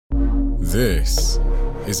This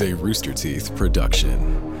is a Rooster Teeth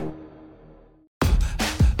production.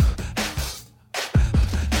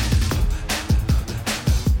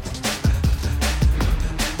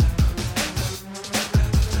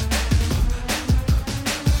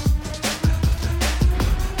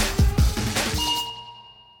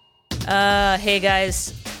 Hey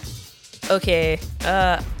guys. Okay,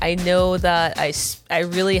 I know that I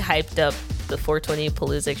really hyped up the 420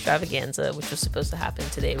 Palooza extravaganza, which was supposed to happen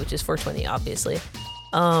today, which is 420, obviously.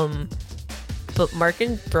 But Mark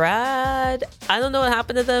and Brad, I don't know what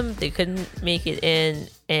happened to them. They couldn't make it in,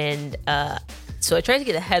 and so I tried to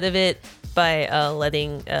get ahead of it by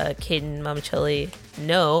letting Kaden Mamicelli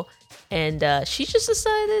know, and she just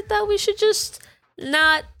decided that we should just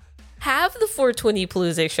not have the 420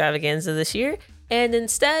 Palooza extravaganza this year, and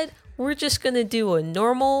instead we're just gonna do a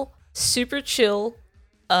normal, super chill,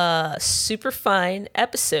 super fine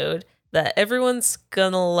episode that everyone's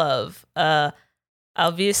gonna love.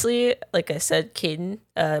 Obviously, like I said, Kaden,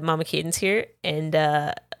 Mama Kaden's here, and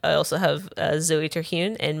I also have Zoe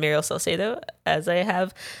Terhune and Mariel Salcedo, as I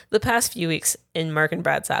have the past few weeks in Mark and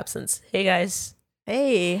Brad's absence. Hey guys.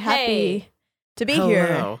 Hey, happy to be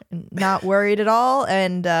here. Not worried at all,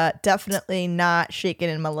 and definitely not shaking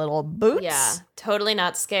in my little boots. Yeah, totally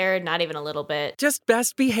not scared, not even a little bit. Just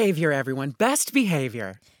best behavior, everyone. Best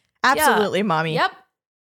behavior. Absolutely, Mommy. Yep.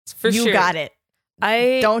 For sure. You got it.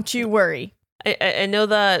 Don't you worry. I know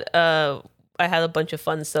that I had a bunch of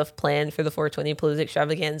fun stuff planned for the 420 Palooza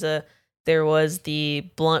extravaganza. There was the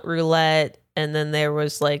blunt roulette, and then there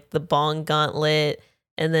was like the bong gauntlet,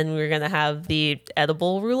 and then we were gonna have the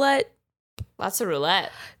edible roulette. Lots of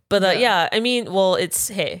roulette. But yeah, I mean, well, it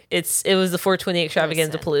was the 420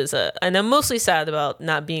 extravaganza Palooza, and I'm mostly sad about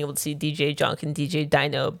not being able to see DJ Junk and DJ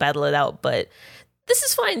Dino battle it out, but this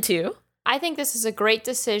is fine too. I think this is a great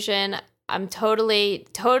decision. I'm totally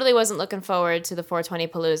wasn't looking forward to the 420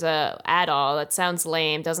 Palooza at all. That sounds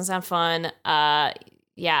lame. Doesn't sound fun. Yeah,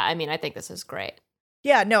 I mean, I think this is great.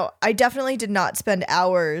 Yeah, no, I definitely did not spend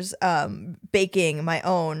hours baking my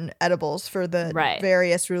own edibles for the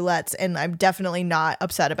various roulettes, and I'm definitely not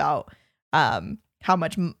upset about how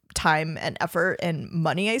much time and effort and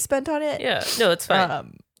money I spent on it. Yeah, no, it's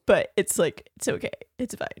fine. But it's like, it's okay.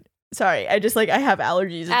 It's fine. Sorry, I have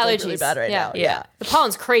allergies. It's like really bad right now. Yeah. The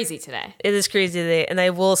pollen's crazy today. It is crazy today, and I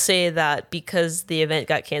will say that because the event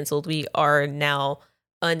got canceled, we are now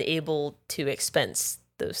unable to expense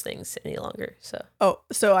those things any longer.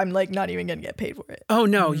 So I'm like not even gonna get paid for it. Oh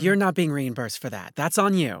no, you're not being reimbursed for that. That's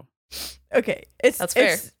on you. Okay, that's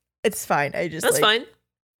fair. It's fine. That's fine.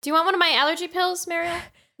 Do you want one of my allergy pills, Mariel?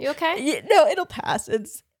 You okay? Yeah, no, it'll pass.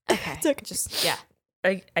 It's okay. Just yeah.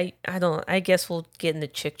 I don't. I guess we'll get into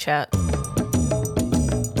chick chat.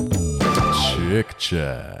 Chick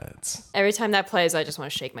chat. Every time that plays, I just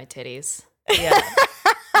want to shake my titties. Yeah.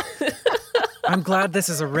 I'm glad this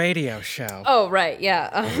is a radio show. Oh, right.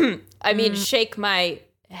 Yeah. I mean, shake my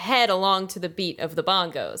head along to the beat of the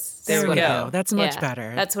bongos. There we go. That's much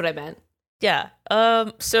better. That's what I meant. Yeah.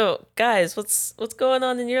 So, guys, what's going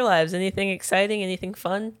on in your lives? Anything exciting? Anything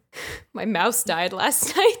fun? My mouse died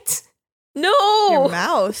last night. No! Your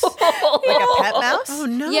mouse? Like a pet mouse? Oh,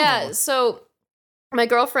 no. Yeah, so my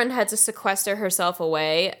girlfriend had to sequester herself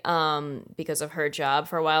away because of her job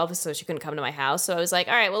for a while, so she couldn't come to my house. So I was like,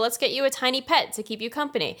 all right, well, let's get you a tiny pet to keep you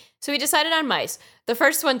company. So we decided on mice. The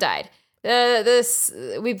first one died. So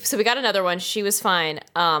we got another one. She was fine.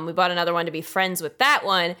 We bought another one to be friends with that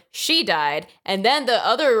one. She died. And then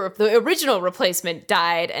the original replacement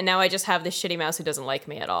died. And now I just have this shitty mouse who doesn't like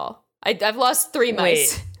me at all. I've lost 3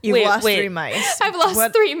 mice. You've lost 3 mice. I've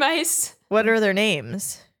lost 3 mice. What are their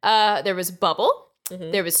names? There was Bubble.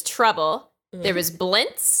 There was Trouble. There was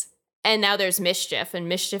Blintz. And now there's Mischief. And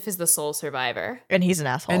Mischief is the sole survivor. And he's an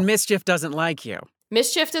asshole. And Mischief doesn't like you.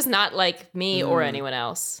 Mischief does not like me or anyone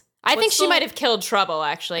else. I think she might have killed Trouble,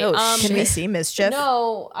 actually. Oh, can we see Mischief?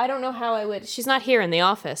 No, I don't know how I would. She's not here in the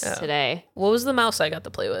office today. What was the mouse I got to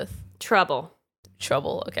play with? Trouble.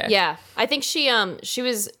 Okay. Yeah, I think she's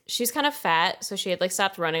kind of fat, so she had like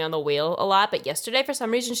stopped running on the wheel a lot. But yesterday, for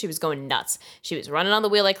some reason, she was going nuts. She was running on the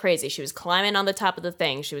wheel like crazy. She was climbing on the top of the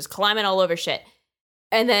thing. She was climbing all over shit.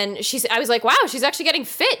 And then I was like, wow, she's actually getting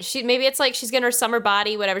fit. Maybe it's like she's getting her summer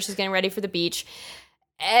body, whatever. She's getting ready for the beach.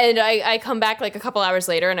 And I come back like a couple hours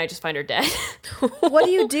later, and I just find her dead. What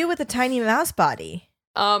do you do with a tiny mouse body?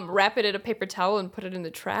 Wrap it in a paper towel and put it in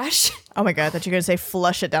the trash. Oh my God, I thought you were going to say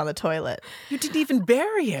flush it down the toilet. You didn't even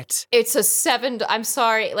bury it. It's a I'm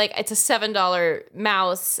sorry, like it's a $7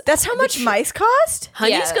 mouse. That's how much mice cost?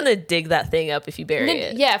 Honey's Yeah. gonna dig that thing up if you bury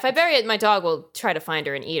it. Yeah, if I bury it, my dog will try to find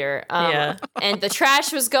her and eat her. Yeah. And the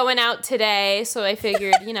trash was going out today, so I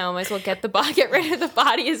figured, might as well get rid of the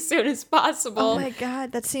body as soon as possible. Oh my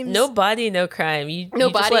God, that seems... No body, no crime. You No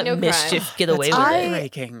just body, let no crime. mischief get away with I- it.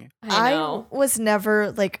 Heartbreaking. I know. was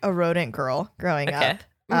never like a rodent girl growing Okay.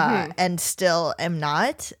 up, and still am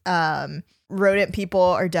not. Rodent people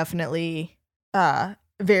are definitely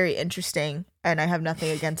very interesting, and I have nothing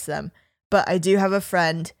against them. But I do have a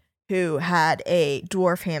friend who had a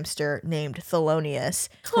dwarf hamster named Thelonious,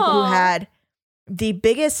 who Aw. had the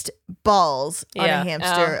biggest balls on Yeah. a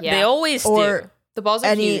hamster. Oh, yeah. They always do. Or The balls are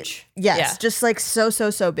any- huge. Yes, Yeah. just like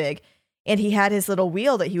so big. And he had his little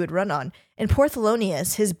wheel that he would run on. And poor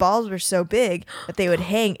Thelonious, his balls were so big that they would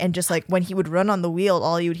hang. And just like when he would run on the wheel,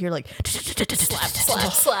 all you would hear like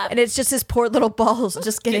Slap. and it's just his poor little balls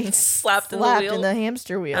just getting Getting slapped in the slapped wheel. in the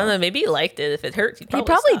hamster wheel. I don't know. Maybe he liked it. If it hurt, He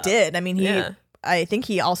probably stopped. did. I mean, Yeah. I think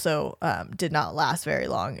he also did not last very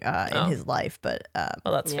long in his life. But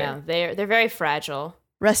Well, that's Yeah, fair. they're very fragile.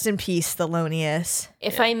 rest in peace, Thelonious.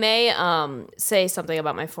 If I may say something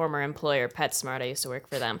about my former employer, PetSmart, I used to work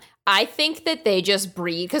for them. I think that they just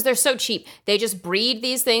breed, because they're so cheap, they just breed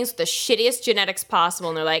these things with the shittiest genetics possible.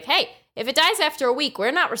 And they're like, hey, if it dies after a week,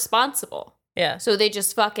 we're not responsible. Yeah. So they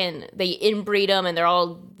just they inbreed them and they're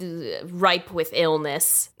all ripe with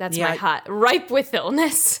illness. That's my hot, ripe with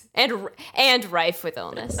illness and rife with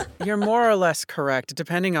illness. You're more or less correct,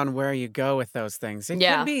 depending on where you go with those things.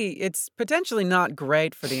 Yeah. It's potentially not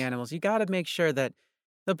great for the animals. You got to make sure that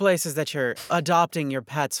the places that you're adopting your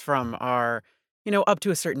pets from are, up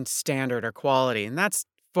to a certain standard or quality, and that's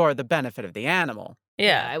for the benefit of the animal.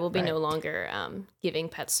 Yeah. I will be Right. no longer giving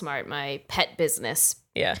PetSmart my pet business.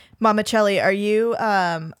 Yeah. Mama Chelly, are you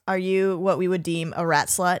what we would deem a rat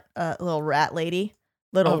slut, a little rat lady,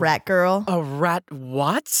 little Oh. rat girl? A rat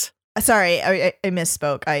what? Sorry, I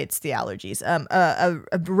misspoke. It's the allergies. A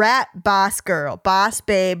rat boss girl, boss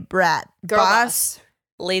babe rat, Girl boss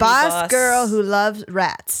Lady boss girl who loves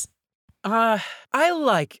rats. I'm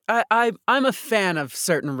a fan of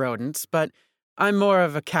certain rodents, but I'm more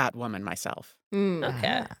of a cat woman myself.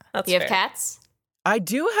 Okay. That's Do you have fair. cats? I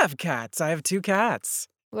do have cats. I have 2 cats.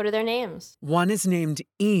 What are their names? One is named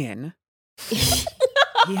Ian.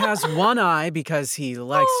 He has one eye because he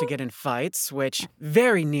likes to get in fights, which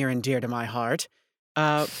very near and dear to my heart.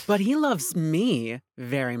 But he loves me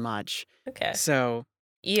very much. Okay. So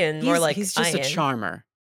Ian, more like he's just Ian. a charmer.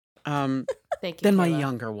 Thank you. Then my Kayla.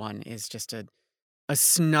 younger one is just a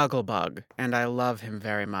snuggle bug, and I love him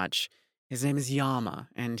very much. His name is Yama,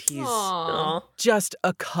 and he's Aw. Aw. just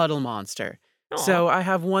a cuddle monster. Aw. So I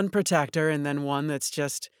have one protector and then one that's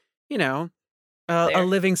just, a There.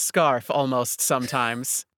 living scarf almost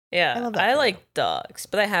sometimes. Yeah. I love that I for you. like dogs,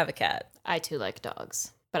 but I have a cat. I too like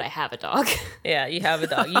dogs, but I have a dog. Yeah, you have a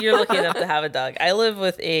dog. You're lucky enough to have a dog. I live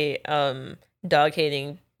with a dog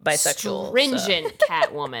hating bisexual. so- Stringent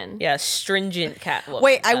cat woman. Yeah, stringent cat woman.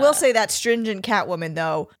 Wait, I will say that stringent cat woman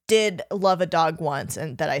though did love a dog once,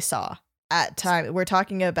 and that I saw at time. We're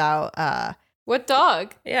talking about What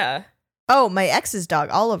dog? Yeah. my ex's dog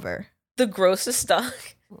Oliver. The grossest dog.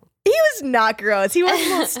 He was not gross. He was a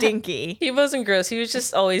little stinky. He wasn't gross. He was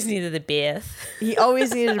just always needed a bath. He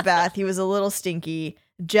always needed a bath. He was a little stinky.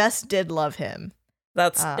 Jess did love him.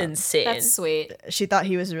 That's Um, insane. That's sweet. She thought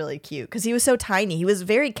he was really cute because he was so tiny. He was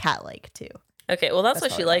very cat-like too. Okay, well, that's why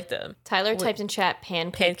That's she probably liked him. Tyler typed in chat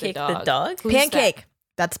pancake, Pancake the the dog. dog? Who's Pancake.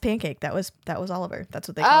 That's Pancake. That was Oliver. That's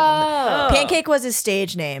what they called him. Oh. Pancake was his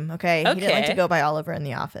stage name. Okay, he didn't like to Okay. go by Oliver in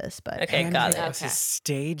the office, but Okay, got Pancake it. was his Okay.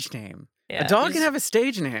 stage name. Yeah, A dog he's- can have a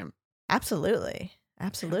stage name. absolutely, I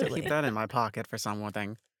have to absolutely. keep that in my pocket for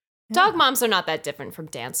something. Dog moms are not that different from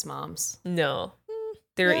dance moms. No.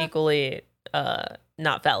 They're Yeah. equally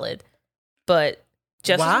not valid. But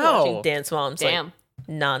just Wow. watching Dance Moms Damn. like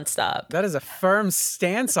nonstop. That is a firm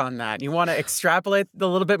stance on that. You want to extrapolate a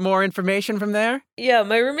little bit more information from there? Yeah,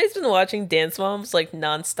 my roommate's been watching Dance Moms like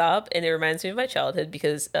nonstop, and it reminds me of my childhood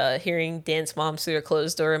because hearing Dance Moms through a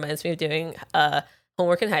closed door reminds me of doing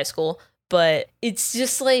homework in high school. But it's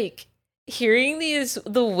just like hearing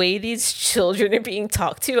the way these children are being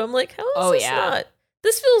talked to. I'm like, how is Oh, this yeah. not?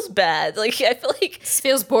 This feels bad. Like I feel like This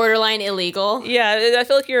feels borderline illegal. yeah, I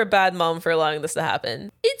feel like you're a bad mom for allowing this to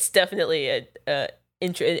happen. It's definitely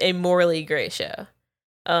a morally gray show.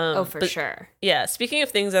 Oh, for but- sure. Yeah, speaking of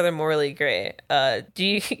things that are morally gray, do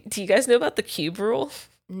you guys know about the cube rule?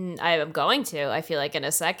 I am going to. I feel like in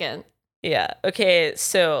a second. Yeah. Okay.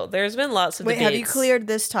 So there's been lots of Wait, debates. have you cleared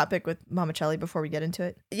this topic with Mamacelli before we get into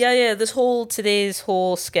it? Yeah. Today's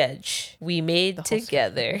whole sketch we made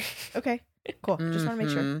together. Okay, cool. Just want to make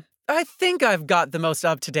sure. I think I've got the most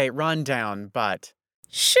up-to-date rundown, but...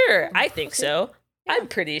 Sure, I think so. I'm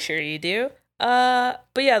pretty sure you do. But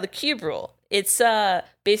yeah, the cube rule. It's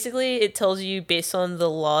basically it tells you based on the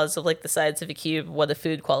laws of like the sides of a cube what a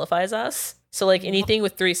food qualifies as. So like anything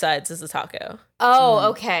with 3 sides is a taco. Oh,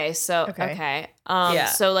 okay. So Okay. Yeah.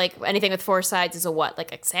 So like anything with 4 sides is a what?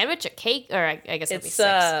 Like a sandwich, a cake, or I guess it'd be It's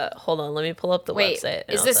 6. hold on, let me pull up the Wait, website.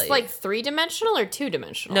 is this like 3-dimensional or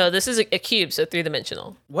 2-dimensional? No, this is a cube, so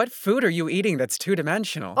 3-dimensional. What food are you eating that's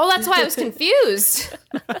 2-dimensional? Oh, that's why I was confused.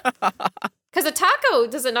 Because a taco,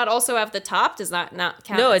 does it not also have the top? Does not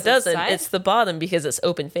count? No, as it doesn't. A side? It's the bottom because it's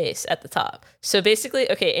open face at the top. So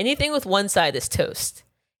basically, okay, anything with 1 side is toast.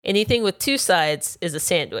 Anything with 2 sides is a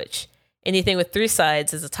sandwich. Anything with 3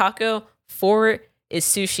 sides is a taco. 4 is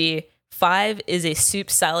sushi. 5 is a soup,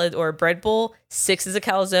 salad, or a bread bowl. 6 is a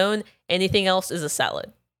calzone. Anything else is a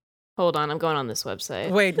salad. Hold on, I'm going on this website.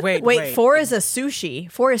 Wait. 4 is a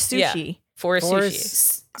sushi. 4 is sushi. Yeah. 4 is Four sushi.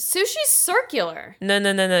 is- Sushi's circular. No. You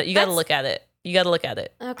gotta That's- look at it. You gotta look at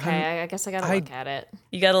it. Okay, I guess I gotta look at it.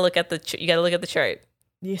 You gotta look at the chart.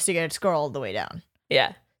 You still got to scroll all the way down.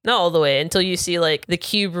 Yeah. Not all the way until you see like the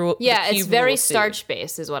cube rule. Yeah, the it's cube very rule of food. starch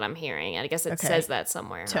based, is what I'm hearing. I guess it Okay. says that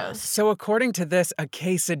somewhere. huh? Toast. So according to this, a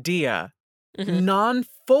quesadilla, Mhm.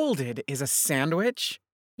 non-folded is a sandwich?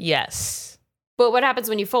 Yes. But what happens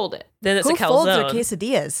when you fold it? Then it's Who a folds their calzone.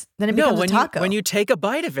 quesadillas? Then it No, becomes when a taco. you take a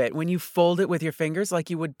bite of it, when you fold it with your fingers like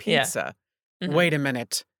you would Yeah. pizza. Mhm. Wait a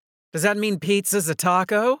minute. Does that mean pizza's a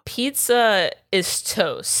taco? Pizza is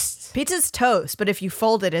toast. Pizza's toast, but if you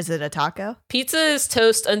fold it, is it a taco? Pizza is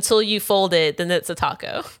toast until you fold it, then it's a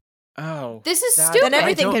taco. Oh. This is that- stupid. Then I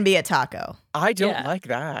everything don't- can be a taco. I don't Yeah. like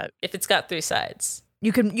that. If it's got 3 sides.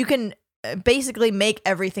 You can basically make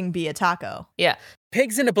everything be a taco. Yeah.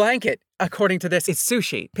 Pigs in a blanket, according to this, is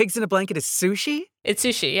sushi. Pigs in a blanket is sushi? It's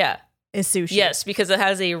sushi, yeah. Is sushi. Yes, because it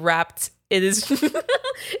has a wrapped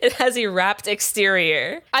it has a wrapped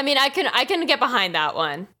exterior. I mean, I can get behind that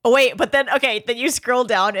one. Oh, wait, but then then you scroll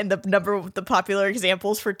down and the number of the popular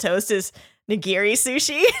examples for toast is nigiri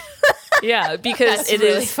sushi. Yeah, because That's it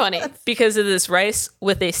really is funny. because it is rice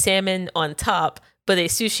with a salmon on top, but a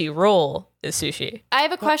sushi roll is sushi. I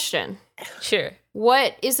have a question. Sure.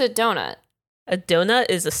 What is a donut? A donut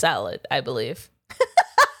is a salad, I believe.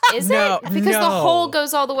 Is No, it? Because the no. hole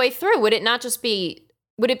goes all the way through. Would it not just be?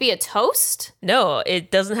 Would it be a toast? No,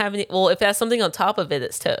 it doesn't have any. Well, if it has something on top of it,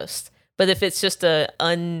 it's toast. But if it's just a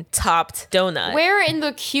untopped donut, Where in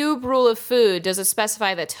the cube rule of food does it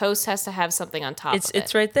specify that toast has to have something on top of it?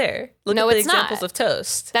 it's right there. Look No, at the it's examples not. of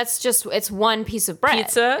toast. That's just, it's one piece of bread.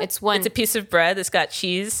 Pizza. It's one. It's a piece of bread. It's got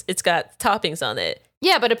cheese. It's got toppings on it.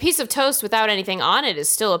 Yeah, but a piece of toast without anything on it is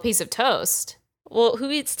still a piece of toast. Well,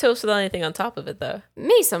 who eats toast without anything on top of it, though?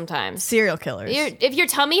 Me sometimes. Serial killers. If your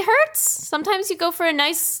tummy hurts, sometimes you go for a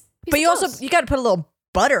nice piece But you of also toast. you got to put a little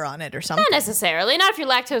butter on it or something. Not necessarily. Not if you're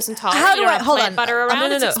lactose intolerant. How you do don't I- have hold plant on. butter around.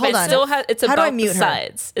 No. It's Hold It on. still has. It's How do about I the mute her?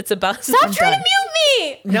 sides. It's about. Stop I'm trying done. to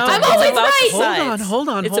mute me. No, I'm hold always on, right. Hold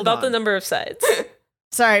on. It's about the number of sides.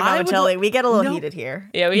 Sorry, I would Mamacelli. We get a little no. heated here.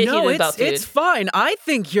 Yeah, we get No, heated about food. it's fine. I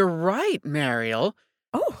think you're right, Mariel.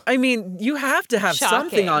 Oh, I mean, you have to have Shocking.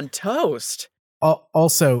 something on toast.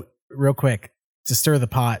 Also, real quick, to stir the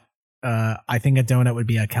pot, I think a donut would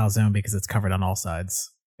be a calzone because it's covered on all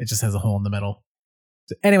sides. It just has a hole in the middle.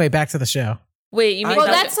 So anyway, back to the show. Wait, you mean Well,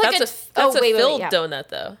 that's like that's a- a oh, wait, filled yeah. donut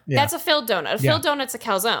though? Yeah. That's a filled donut. A filled donut's a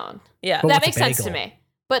calzone. Yeah. But That what's a makes sense to bagel? me.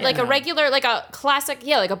 But like a Yeah. regular, like a classic,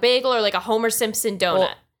 yeah, like a bagel or like a Homer Simpson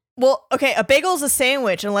donut. well, okay. A bagel's a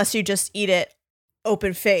sandwich unless you just eat it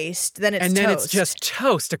open faced. Then it's and then toast. it's just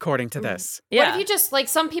toast, according to this. Yeah. What if you just, like,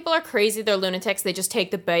 some people are crazy, they're lunatics, they just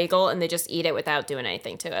take the bagel and they just eat it without doing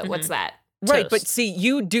anything to it. What's that? Right, but Toast. see,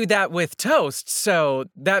 you do that with toast, so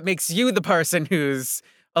that makes you the person who's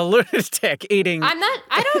a lunatic eating.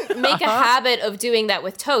 I don't make a habit of doing that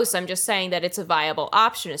with toast. I'm just saying that it's a viable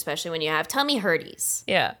option, especially when you have tummy hurties.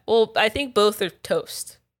 Yeah. Well, I think both are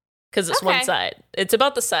toast because it's one Okay. side. It's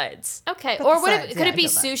about the sides. Okay. But Or the what sides, if, could yeah, it be I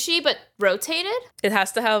get that. sushi but rotated? It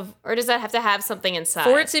has to have Or does that have to have something inside?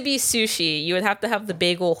 for it to be sushi. You would have to have the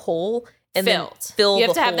bagel whole and filled. then fill you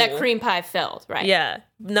have the to have that hole. cream pie filled, right? Yeah,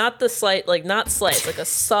 not the slice, not slice, like a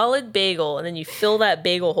solid bagel, and then you fill that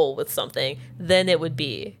bagel hole with something. Then it would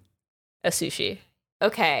be a sushi.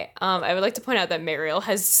 Okay. I would like to point out that Mariel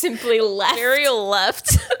has simply left. Ariel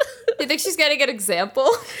left. You think she's getting an example?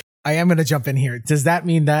 I am going to jump in here. Does that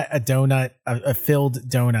mean that a donut, a filled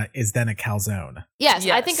donut, is then a calzone? Yes, I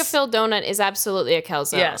Yes. think a filled donut is absolutely a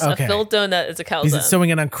calzone. Yes, Okay. a filled donut is a Is it calzone. so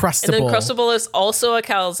an An Uncrustable? Uncrustable is also a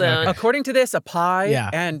calzone. According to this, a pie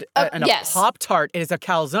Yeah. and a yes. Pop-Tart is a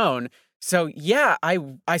calzone. So yeah,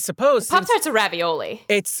 I suppose Pop since Tart's a ravioli.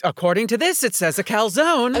 it's according to this, it says a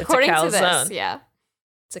calzone. According to calzone. this, yeah.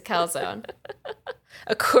 It's a calzone.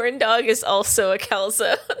 A corn dog is also a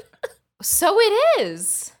calzone. So it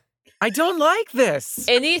is. I don't like this.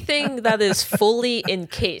 Anything that is fully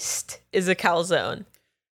encased is a calzone.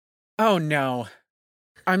 Oh no.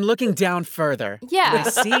 I'm looking down further. Yeah. I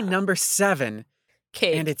see number 7,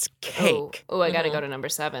 Cake. and it's cake. Oh, I gotta go to number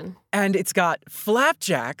 7. And it's got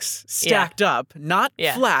flapjacks stacked up, not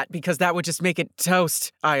Yeah. flat, because that would just make it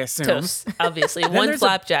toast, I assume. Toast, obviously. Then One there's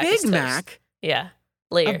flapjack a is Big toast. Mac. Yeah.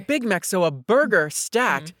 A Layer. Big Mac, so a burger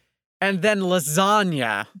stacked, and then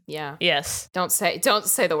lasagna. Yeah. Yes. Don't say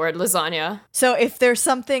the word lasagna. So if there's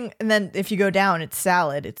something, and then if you go down, it's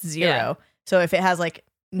salad. It's 0. Yeah. So if it has like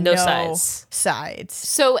No sides. sides,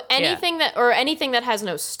 So anything that has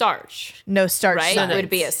no starch, no starch, right, sides. would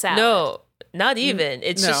be a salad. No, not even.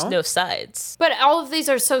 It's just no. no sides. But all of these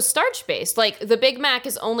are so starch based. Like the Big Mac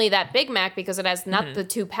is only that Big Mac because it has not the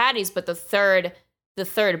 2 patties, but the third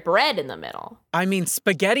bread in the middle. I mean,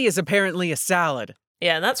 spaghetti is apparently a salad.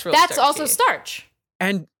 Yeah, and that's real That's starchy. also starch.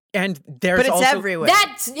 And there's But it's also everywhere.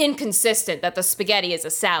 That's inconsistent that the spaghetti is a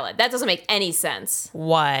salad. That doesn't make any sense.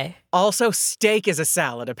 Why? also steak is a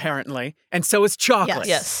salad apparently, and so is chocolate.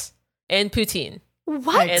 Yes. And poutine.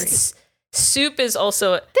 What? And soup is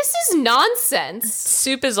also This is nonsense.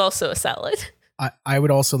 soup is also a salad. I would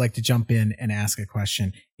also like to jump in and ask a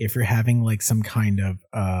question. If you're having like some kind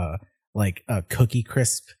of like a Cookie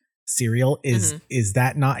Crisp cereal, is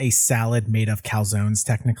that not a salad made of calzones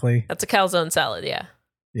technically? That's a calzone salad, yeah.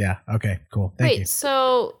 Yeah. Okay. Cool. Thank you.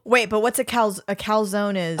 So Wait, but what's a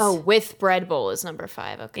calzone is with bread bowl is number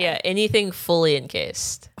 5. Okay. Yeah, anything fully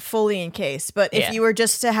encased. fully encased. But if Yeah. you were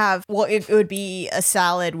just to have, well, it would be a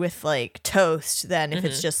salad with like toast. Then if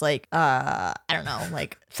it's just like I don't know,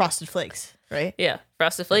 like Frosted Flakes, right? Yeah.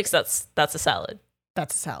 Frosted Flakes, that's a salad.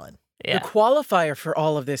 That's a salad. Yeah. The qualifier for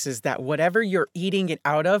all of this is that whatever you're eating it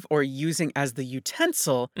out of or using as the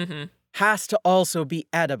utensil Mm-hmm. has to also be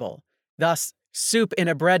edible. Thus, soup in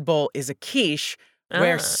a bread bowl is a quiche,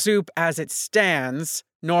 where soup as it stands,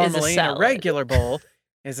 normally in a salad. regular bowl,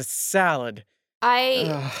 is a salad.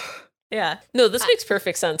 Ugh. Yeah. No, this makes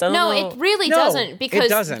perfect sense. I don't No, know. it really No, doesn't it because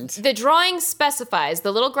doesn't. the drawing specifies,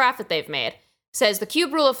 the little graph that they've made says the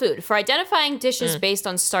cube rule of food for identifying dishes based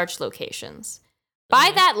on starch locations.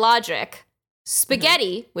 By that logic,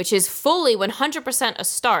 spaghetti, which is fully 100% a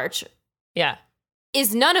starch, Yeah.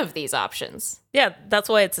 is none of these options. Yeah, that's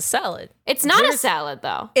why it's a salad. It's not a salad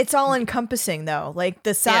though. It's all encompassing though. Like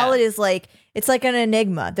the salad is like, it's like an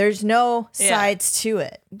enigma. There's no sides to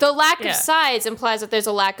it. The lack Yeah. of sides implies that there's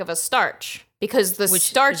a lack of a starch because the Which is a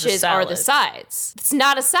starches are the salad. sides. It's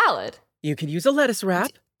not a salad. You could use a lettuce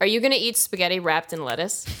wrap. Are you going to eat spaghetti wrapped in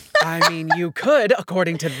lettuce? I mean, you could,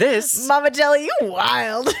 according to this. Mama Jelly, you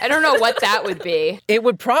wild. I don't know what that would be. It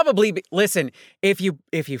would probably be, listen, if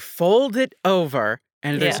you fold it over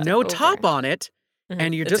and there's Yeah, no over. top on it,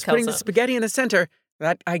 and you're It's a just putting the calzone. spaghetti in the center,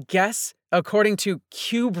 that, I guess, according to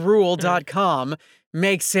cuberule.com,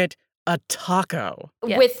 makes it a taco.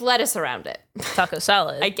 Yeah. With lettuce around it, Taco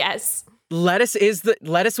salad. I guess. Lettuce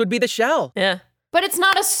would be the shell. yeah. But it's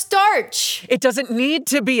not a starch. It doesn't need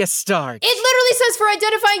to be a starch. It literally says for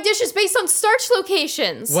identifying dishes based on starch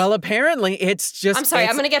locations. Well, apparently it's just. I'm sorry, I'm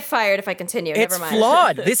it's- going to get fired if I continue. It's Never mind.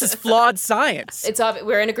 flawed. This is flawed science.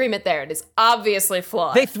 We're in agreement there. It is obviously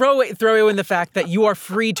flawed. They throw in the fact that you are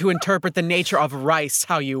free to interpret the nature of rice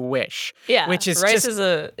how you wish. Yeah. which is rice just.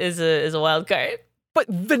 is a wild card. But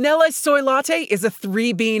vanilla soy latte is a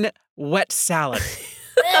 3-bean wet salad.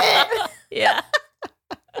 Yeah.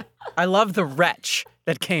 I love the retch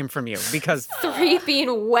that came from you because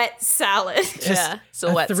 3-bean wet salad. Yeah. So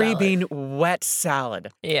a wet 3-bean wet salad.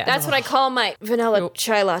 Yeah. That's what I call my vanilla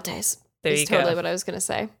chai lattes. There That's you totally go. what I was going to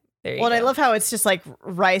say. There you Well, and go. I love how it's just like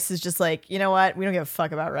rice is just like, you know what? We don't give a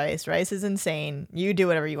fuck about rice. Rice is insane. You do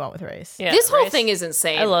whatever you want with rice. Yeah, This whole rice. thing is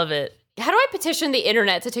insane. I love it. How do I petition the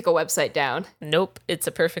internet to take a website down? Nope. It's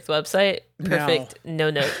a perfect website. Perfect. No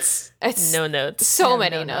notes. It's No notes. so No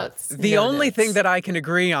many notes. The No only notes. thing that I can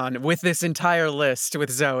agree on with this entire list with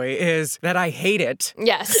Zoe is that I hate it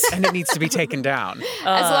Yes. and it needs to be taken down.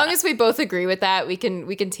 As long as we both agree with that, we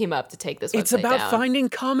can team up to take this website It's about down. finding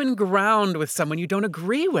common ground with someone you don't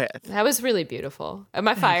agree with. That was really beautiful. Am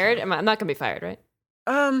I fired? I'm not going to be fired,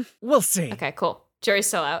 right? We'll see. Okay, cool. Jury's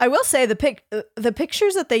still out. I will say the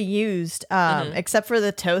pictures that they used, except for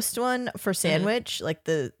the toast one for sandwich, like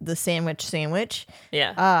the sandwich.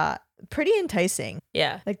 Yeah. Pretty enticing.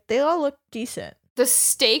 Yeah. Like they all look decent. The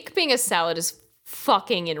steak being a salad is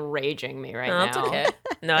fucking enraging me right now. It's okay.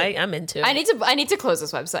 No, I'm into it. I need to close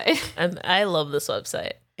this website. I love this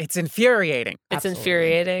website. It's infuriating. It's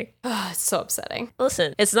infuriating. Oh, it's so upsetting.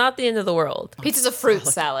 Listen, it's not the end of the world. Pizza's a fruit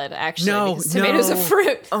salad, actually. No, because tomatoes a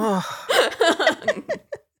fruit. Oh.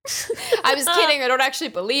 I was kidding. I don't actually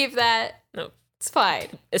believe that. No. It's fine.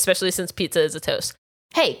 Especially since pizza is a toast.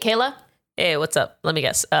 Hey, Kayla. Hey, what's up? Let me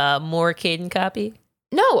guess. More Caden copy?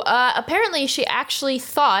 No, apparently she actually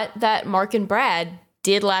thought that Mark and Brad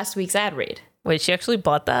did last week's ad read. Wait, she actually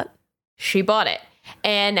bought that? She bought it.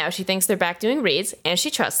 And now she thinks they're back doing reads, and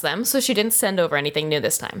she trusts them, so she didn't send over anything new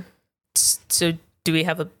this time. So do we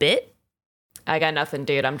have a bit? I got nothing,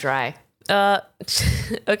 dude. I'm dry.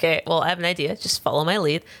 Okay, well, I have an idea. Just follow my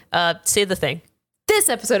lead. Say the thing. This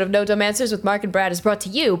episode of No Dumb Answers with Mark and Brad is brought to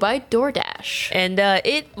you by DoorDash. And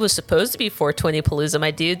it was supposed to be 420 Palooza,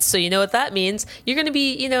 my dudes, so you know what that means. You're going to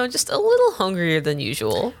be, just a little hungrier than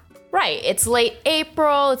usual. Right. It's late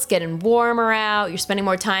April. It's getting warmer out. You're spending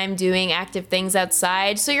more time doing active things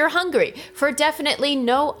outside. So you're hungry for definitely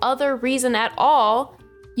no other reason at all.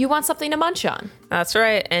 You want something to munch on. That's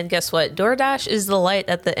right. And guess what? DoorDash is the light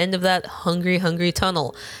at the end of that hungry, hungry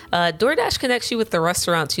tunnel. DoorDash connects you with the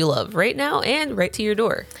restaurants you love right now and right to your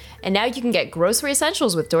door. And now you can get grocery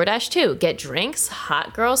essentials with DoorDash too. Get drinks,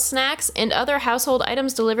 hot girl snacks, and other household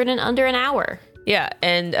items delivered in under an hour. Yeah,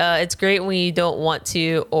 and it's great when you don't want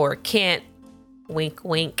to or can't, wink,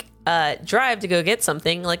 wink, drive to go get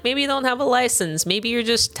something. Like maybe you don't have a license. Maybe you're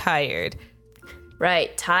just tired.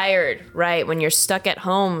 Right, tired. Right, when you're stuck at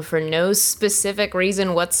home for no specific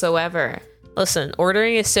reason whatsoever. Listen,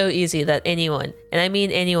 ordering is so easy that anyone, and I mean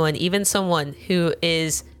anyone, even someone who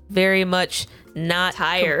is very much not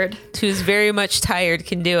tired, who's very much tired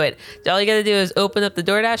can do it. All you gotta do is open up the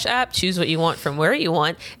DoorDash app, choose what you want from where you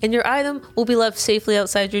want, and your item will be left safely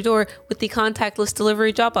outside your door with the contactless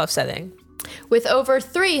delivery drop-off setting. With over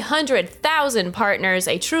 300,000 partners,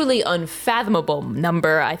 a truly unfathomable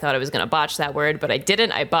number. I thought I was going to botch that word, but I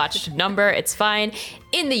didn't. I botched number. It's fine.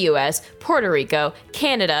 In the US, Puerto Rico,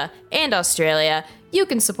 Canada, and Australia, you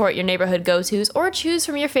can support your neighborhood go-tos or choose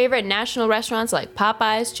from your favorite national restaurants like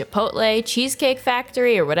Popeyes, Chipotle, Cheesecake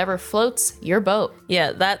Factory, or whatever floats your boat.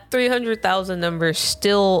 Yeah, that 300,000 number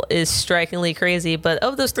still is strikingly crazy, but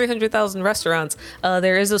of those 300,000 restaurants,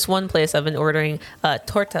 there is this one place I've been ordering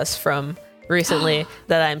tortas from recently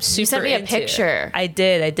that I'm super into. You sent me a picture. I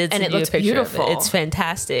did and send it you a looks picture beautiful. of it. It's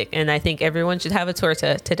fantastic, and I think everyone should have a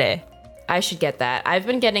torta today. I should get that. I've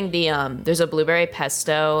been getting the, there's a blueberry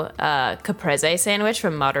pesto caprese sandwich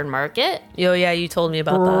from Modern Market. Oh, yeah, you told me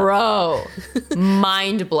about that. Bro,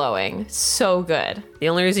 mind-blowing. So good. The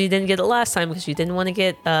only reason you didn't get it last time because you didn't want to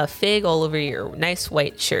get fig all over your nice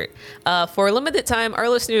white shirt. For a limited time, our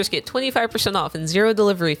listeners get 25% off and 0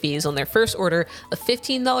 delivery fees on their first order of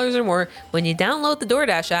 $15 or more when you download the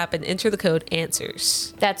DoorDash app and enter the code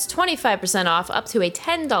ANSWERS. That's 25% off up to a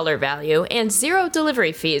 $10 value and 0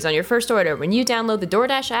 delivery fees on your first order when you download the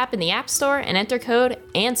DoorDash app in the App Store and enter code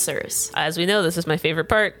ANSWERS. As we know, this is my favorite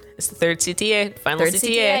part. It's the third CTA, final Third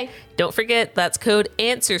CTA. Don't forget, that's code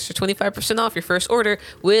ANSWERS for 25% off your first order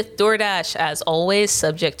with DoorDash. As always,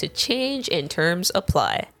 subject to change and terms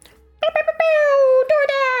apply.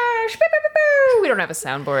 DoorDash! We don't have a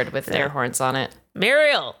soundboard with air horns on it.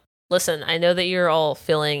 Mariel, listen, I know that you're all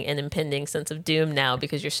feeling an impending sense of doom now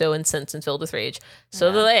because you're so incensed and filled with rage.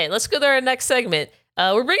 So, hey, let's go to our next segment.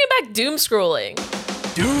 We're bringing back doom scrolling.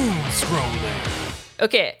 Doom scrolling.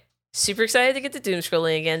 Okay. Super excited to get to doom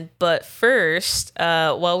scrolling again, but first,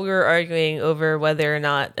 while we were arguing over whether or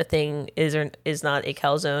not a thing is or is not a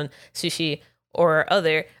calzone, sushi, or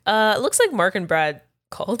other, looks like Mark and Brad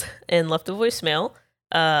called and left a voicemail.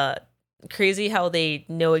 Crazy how they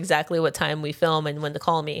know exactly what time we film and when to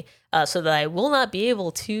call me, so that I will not be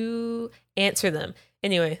able to answer them.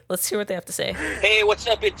 Anyway, let's hear what they have to say. Hey, what's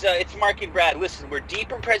up? It's Mark and Brad. Listen, we're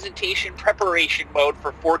deep in presentation preparation mode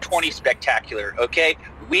for 420 Spectacular, okay?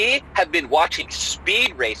 We have been watching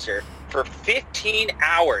Speed Racer for 15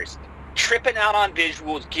 hours, tripping out on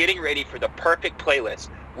visuals, getting ready for the perfect playlist.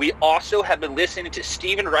 We also have been listening to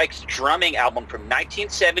Stephen Reich's drumming album from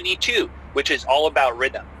 1972, which is all about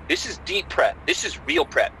rhythm. This is deep prep. This is real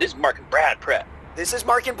prep. This is Mark and Brad prep. This is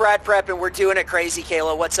Mark and Brad Prep, and we're doing it crazy,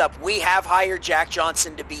 Kayla. What's up? We have hired Jack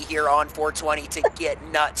Johnson to be here on 420 to get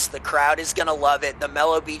nuts. The crowd is going to love it. The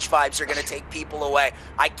Mellow Beach vibes are going to take people away.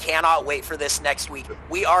 I cannot wait for this next week.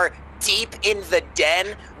 We are deep in the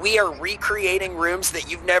den. We are recreating rooms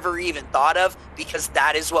that you've never even thought of, because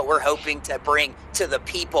that is what we're hoping to bring to the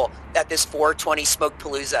people at this 420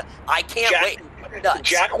 Smokepalooza. I can't wait. Nuts.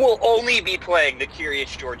 Jack will only be playing the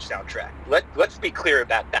Curious George soundtrack. Let's be clear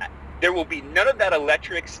about that. There will be none of that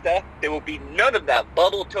electric stuff. There will be none of that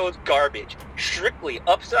Bubble Toes garbage. Strictly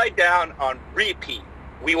Upside Down on repeat.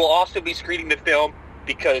 We will also be screening the film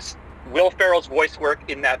because Will Ferrell's voice work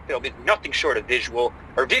in that film is nothing short of visual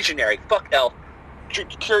or visionary. Fuck Elf.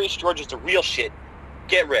 Curious George is the real shit.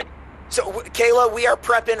 Get ready. So, Kayla, we are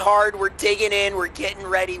prepping hard. We're digging in. We're getting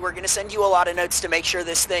ready. We're going to send you a lot of notes to make sure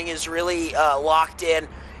this thing is really locked in,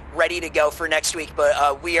 ready to go for next week.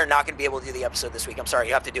 But we are not going to be able to do the episode this week. I'm sorry.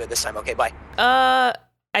 You have to do it this time. Okay, bye.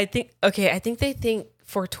 I think they think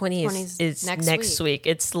 420 is next week.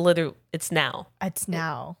 It's now. It's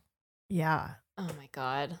now. Yeah. Oh my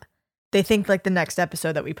God. They think like the next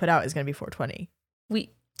episode that we put out is going to be 420.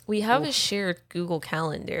 We have a shared Google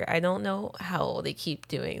Calendar. I don't know how they keep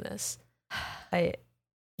doing this.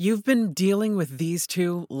 You've been dealing with these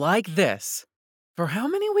two like this for how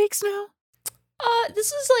many weeks now?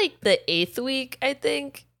 This is like the 8th week, I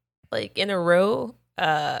think, like in a row,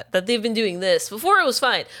 that they've been doing this. Before it was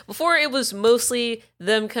fine. Before it was mostly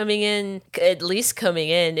them coming in.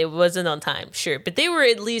 It wasn't on time, sure, but they were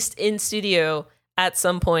at least in studio at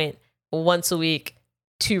some point once a week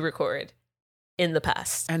to record in the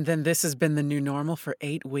past. And then this has been the new normal for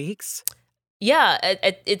 8 weeks? Yeah,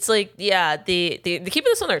 it's like, yeah, they're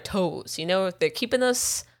keeping us on our toes, you know? They're keeping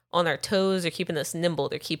us on our toes. They're keeping us nimble.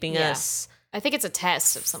 They're keeping us... I think it's a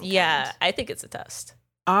test of some kind. Yeah, I think it's a test.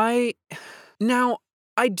 Now,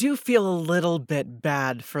 I do feel a little bit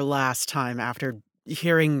bad for last time after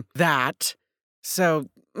hearing that. So,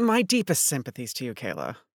 my deepest sympathies to you,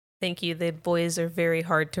 Kayla. Thank you. The boys are very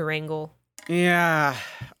hard to wrangle. Yeah,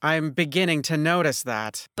 I'm beginning to notice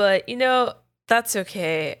that. But, you know, that's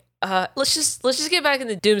okay. Let's just get back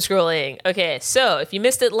into doom scrolling. Okay, so if you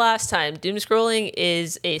missed it last time, doom scrolling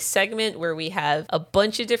is a segment where we have a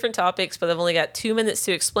bunch of different topics, but I've only got 2 minutes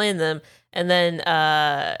to explain them, and then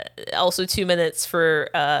also 2 minutes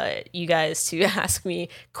for you guys to ask me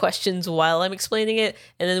questions while I'm explaining it,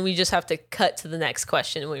 and then we just have to cut to the next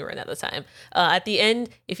question when we run out of time. At the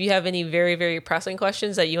end, if you have any very, very pressing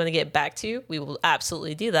questions that you want to get back to, we will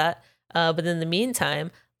absolutely do that. But in the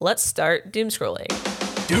meantime, let's start doom scrolling.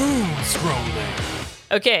 Doom scrolling.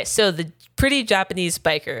 Okay, so the pretty Japanese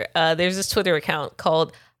biker. There's this Twitter account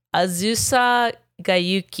called Azusa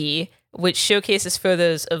Gayuki, which showcases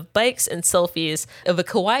photos of bikes and selfies of a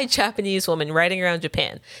kawaii Japanese woman riding around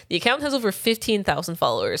Japan. The account has over 15,000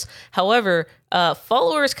 followers. However,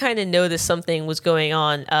 followers kind of noticed something was going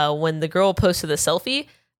on when the girl posted the selfie.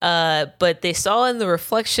 But they saw in the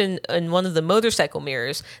reflection in one of the motorcycle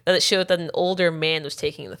mirrors that it showed that an older man was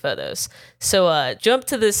taking the photos. So jump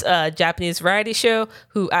to this Japanese variety show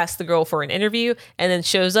who asked the girl for an interview and then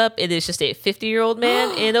shows up. It is just a 50-year-old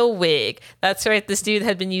man in a wig. That's right. This dude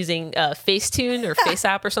had been using Facetune or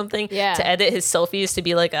FaceApp or something to edit his selfies to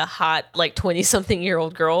be like a hot, like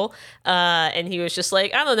 20-something-year-old girl. And he was just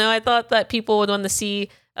like, I don't know. I thought that people would want to see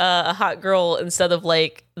a hot girl instead of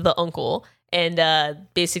like the uncle. And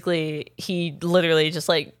basically, he literally just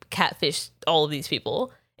like catfished all of these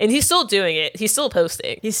people. And he's still doing it. He's still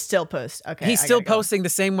posting. Okay. He's still posting the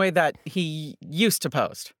same way that he used to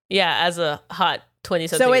post. Yeah, as a hot 20-something-year-old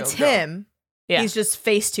So it's girl. him. Yeah. He's just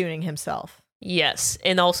face-tuning himself. Yes.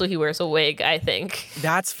 And also he wears a wig, I think.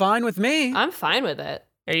 That's fine with me. I'm fine with it.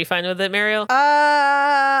 Are you fine with it, Mariel?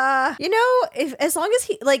 You know, as long as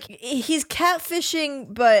he's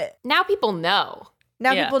catfishing, but now people know.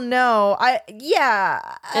 Now people know.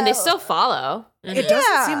 And they still follow. It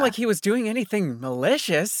doesn't seem like he was doing anything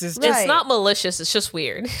malicious. It's not malicious. It's just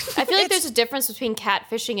weird. I feel like there's a difference between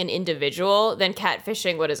catfishing an individual than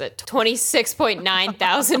catfishing, 26.9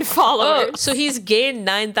 thousand followers. Oh, so he's gained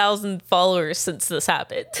 9,000 followers since this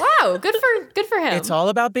happened. Wow, good for him. It's all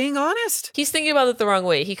about being honest. He's thinking about it the wrong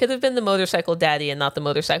way. He could have been the motorcycle daddy and not the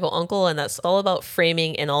motorcycle uncle, and that's all about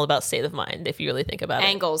framing and all about state of mind, if you really think about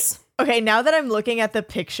Angles. Okay, now that I'm looking at the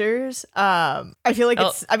pictures, I feel like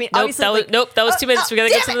it's. I mean, obviously, that was 2 minutes. We gotta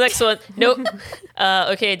get to the next one. Nope.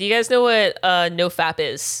 Okay, do you guys know what no fap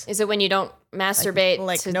is? Is it when you don't masturbate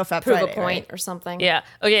like to NoFap prove Friday, a point right? or something. Yeah.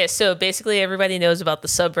 Okay. So basically, everybody knows about the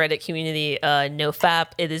subreddit community, NoFap.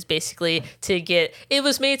 It is basically it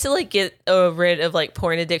was made to like get rid of like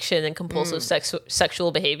porn addiction and compulsive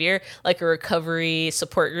sexual behavior, like a recovery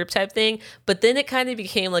support group type thing. But then it kind of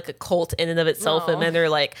became like a cult in and of itself. And men are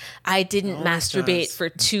like, I didn't masturbate for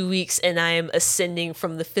 2 weeks and I am ascending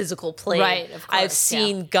from the physical plane. Right, of course, I've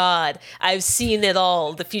seen God. I've seen it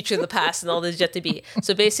all, the future, the past, and all that's yet to be.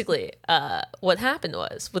 So basically, what happened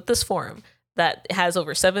was with this forum that has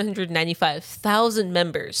over 795,000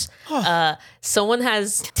 members, someone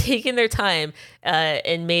has taken their time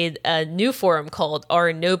and made a new forum called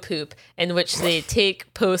R No Poop, in which they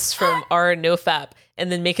take posts from R NoFap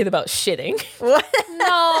and then make it about shitting. What?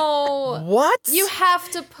 No. What? You have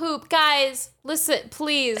to poop. Guys, listen,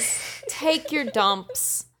 please. Take your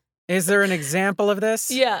dumps. Is there an example of this?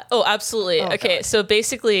 Yeah. Oh, absolutely. Okay. God. So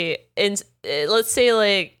basically, let's say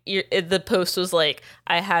like the post was like,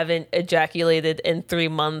 I haven't ejaculated in 3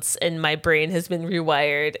 months and my brain has been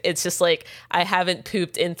rewired. It's just like, I haven't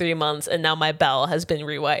pooped in 3 months and now my bowel has been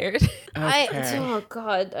rewired. Okay. Oh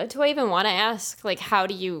God. Do I even want to ask? Like, how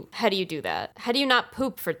do you do that? How do you not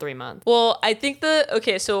poop for 3 months? Well, I think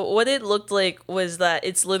so what it looked like was that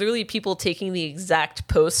it's literally people taking the exact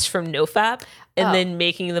posts from NoFap and then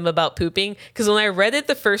making them about pooping. Because when I read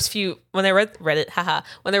the first few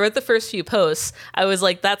posts, I was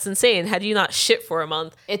like, that's insane. How do you not shit for a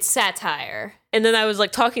month? It's satire. And then I was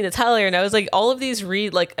like talking to Tyler and I was like, all of these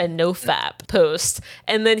read like a NoFap post.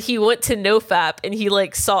 And then he went to NoFap and he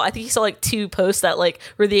like I think he saw like 2 posts that like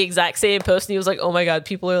were the exact same post. And he was like, oh my God,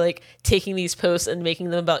 people are like taking these posts and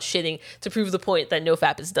making them about shitting to prove the point that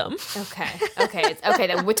NoFap is dumb. Okay.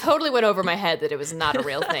 That totally went over my head that it was not a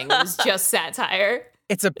real thing. It was just satire.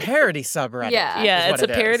 It's a parody subreddit. Yeah, is it's what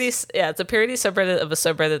a it parody. is. Yeah, it's a parody subreddit of a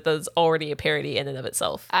subreddit that's already a parody in and of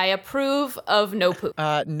itself. I approve of no poop.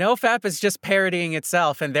 NoFap is just parodying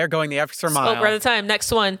itself, and they're going the extra mile. Oh, we're out of time.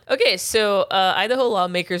 Next one. Okay, so Idaho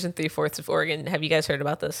lawmakers in 3/4 of Oregon. Have you guys heard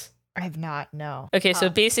about this? I have not. No. Okay, so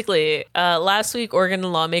basically, last week, Oregon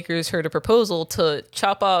lawmakers heard a proposal to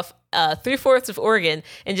chop off 3/4 of Oregon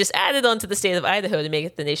and just add it onto the state of Idaho to make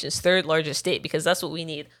it the nation's 3rd largest state, because that's what we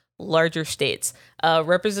need. Larger states.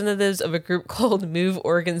 Representatives of a group called Move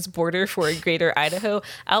Oregon's Border for a Greater Idaho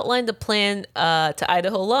outlined a plan to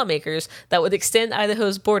Idaho lawmakers that would extend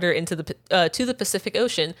Idaho's border into to the Pacific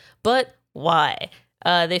Ocean. But why?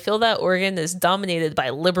 They feel that Oregon is dominated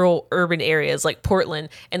by liberal urban areas like Portland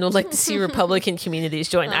and would like to see Republican communities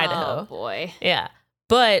join Idaho. Oh boy. Yeah.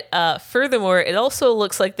 But furthermore, it also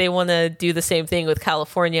looks like they want to do the same thing with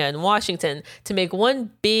California and Washington to make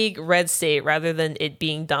one big red state rather than it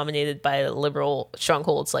being dominated by liberal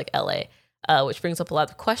strongholds like LA, which brings up a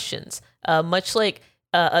lot of questions. Much like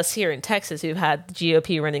us here in Texas, who've had the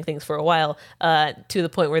GOP running things for a while, to the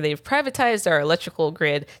point where they've privatized our electrical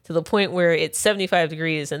grid to the point where it's 75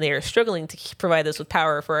 degrees and they are struggling to provide us with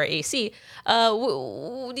power for our AC.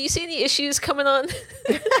 Do you see any issues coming on?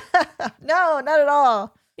 No, not at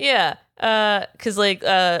all. Yeah, because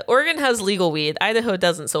Oregon has legal weed, Idaho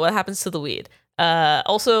doesn't. So what happens to the weed?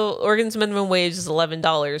 Also, Oregon's minimum wage is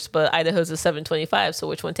 $11, but Idaho's is $7.25. So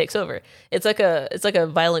which one takes over? It's like a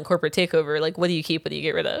violent corporate takeover. Like, what do you keep? What do you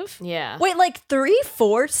get rid of? Yeah. Wait, like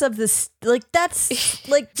 3/4 of this? Like that's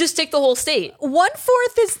like Just take the whole state.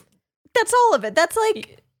 1/4 is that's all of it. That's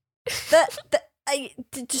like that.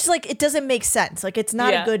 Just like it doesn't make sense. Like it's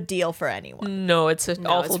not a good deal for anyone. No, it's an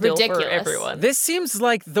awful deal ridiculous. for everyone. This seems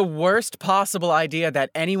like the worst possible idea that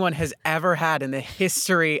anyone has ever had in the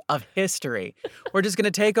history of history. We're just going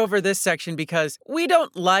to take over this section because we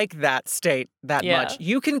don't like that state that much.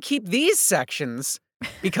 You can keep these sections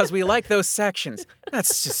because we like those sections.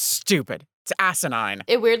 That's just stupid. It's asinine.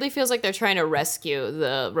 It weirdly feels like they're trying to rescue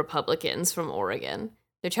the Republicans from Oregon.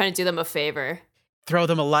 They're trying to do them a favor. Throw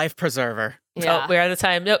them a life preserver. Yeah. Oh, we're out of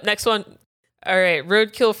time. Nope, next one. All right,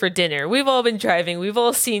 roadkill for dinner. We've all been driving. We've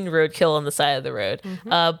all seen roadkill on the side of the road.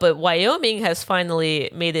 Mm-hmm. But Wyoming has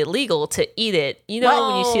finally made it legal to eat it. You know,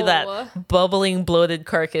 when you see that bubbling, bloated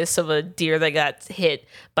carcass of a deer that got hit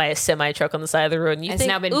by a semi-truck on the side of the road. And you It's think,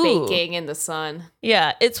 now been ooh, baking in the sun.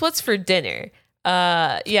 yeah, it's what's for dinner.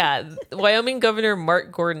 Wyoming Governor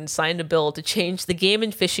Mark Gordon signed a bill to change the Game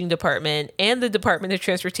and Fishing Department and the Department of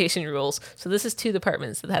Transportation rules. So this is 2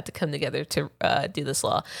 departments that have to come together to do this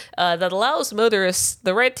law that allows motorists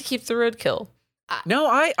the right to keep the roadkill. No,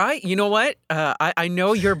 I, you know what? I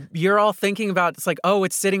know you're all thinking about, it's like, oh,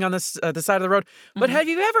 it's sitting on the side of the road. But have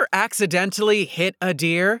you ever accidentally hit a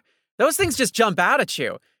deer? Those things just jump out at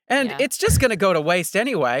you. And it's just going to go to waste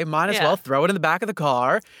anyway. Might as well throw it in the back of the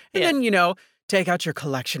car and then, take out your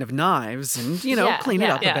collection of knives and, clean it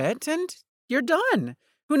up a bit and you're done.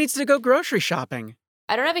 Who needs to go grocery shopping?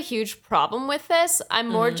 I don't have a huge problem with this. I'm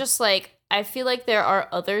more just like, I feel like there are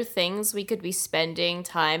other things we could be spending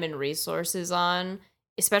time and resources on,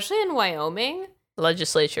 especially in Wyoming.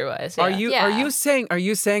 Legislature wise. Yeah. Are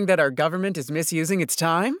you saying that our government is misusing its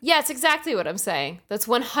time? Yeah, it's exactly what I'm saying. That's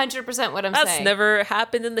 100% what I'm saying. That's never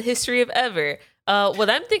happened in the history of ever. What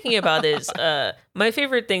I'm thinking about is my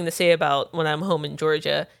favorite thing to say about when I'm home in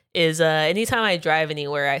Georgia is anytime I drive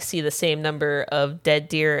anywhere, I see the same number of dead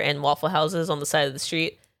deer and Waffle Houses on the side of the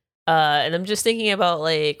street. And I'm just thinking about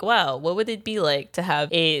like, wow, what would it be like to have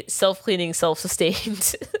a self-cleaning,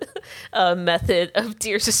 self-sustained method of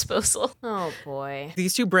deer disposal? Oh, boy.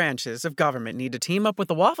 These two branches of government need to team up with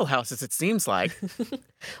the Waffle Houses, it seems like.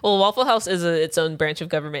 Well, Waffle House is its own branch of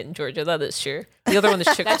government in Georgia. That is true. The other one is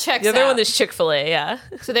one is Chick-fil-A, yeah.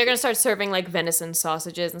 So they're going to start serving like venison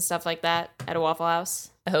sausages and stuff like that at a Waffle House?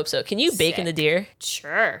 I hope so. Can you bake in the deer?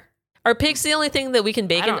 Sure. Are pigs the only thing that we can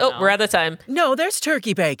bake in? Oh, we're out of time. No, there's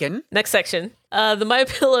turkey bacon. Next section. The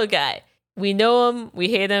MyPillow guy. We know him, we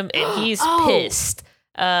hate him, and he's pissed.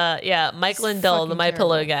 Mike Lindell, the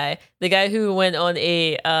MyPillow guy, the guy who went on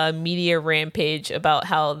a media rampage about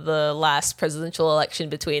how the last presidential election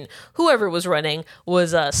between whoever was running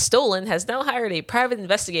was stolen, has now hired a private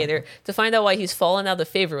investigator to find out why he's fallen out of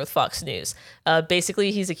favor with Fox News.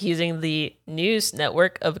 Basically, he's accusing the news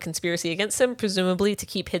network of a conspiracy against him, presumably to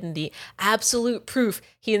keep hidden the absolute proof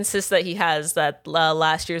he insists that he has that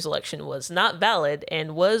last year's election was not valid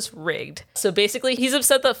and was rigged. So basically, he's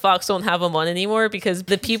upset that Fox don't have him on anymore because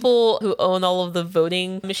the people who own all of the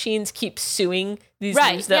voting machines keep suing these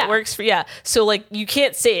news networks so like you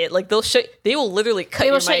can't say it, like they will literally cut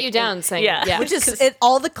they will shut you down saying which is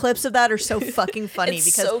all the clips of that are so fucking funny it's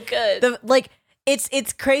because so good.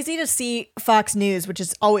 It's crazy to see Fox News, which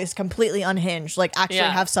is always completely unhinged, like actually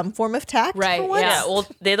have some form of tact. Right. For once. Yeah. Well,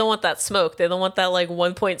 they don't want that smoke. They don't want that like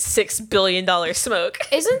 $1.6 billion smoke.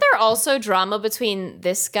 Isn't there also drama between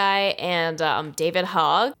this guy and David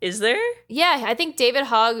Hogg? Is there? Yeah, I think David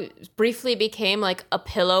Hogg briefly became like a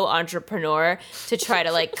pillow entrepreneur to try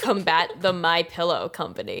to like combat the MyPillow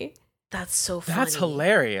company. That's so funny. That's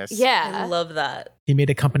hilarious. Yeah. I love that. He made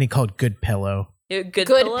a company called Good Pillow. Good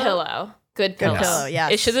Pillow. Good pillow. Yeah.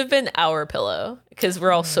 It should have been Our Pillow because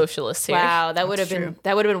we're all socialists here. Wow, that would have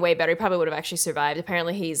been way better. He probably would have actually survived.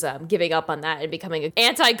 Apparently, he's giving up on that and becoming an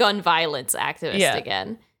anti-gun violence activist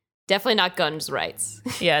again. Definitely not guns rights.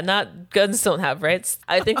 Yeah, not guns don't have rights.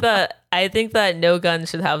 I think that no gun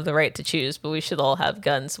should have the right to choose, but we should all have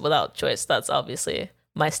guns without choice. That's obviously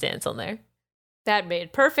my stance on there. That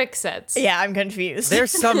made perfect sense. Yeah, I'm confused. There's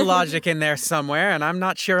some logic in there somewhere, and I'm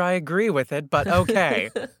not sure I agree with it, but okay.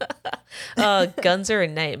 Guns are a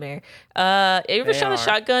nightmare. You ever shot a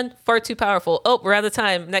shotgun? Far too powerful. Oh, we're out of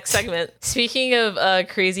time. Next segment. Speaking of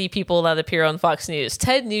crazy people that appear on Fox News,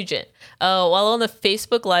 Ted Nugent, while on a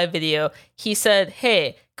Facebook Live video, he said,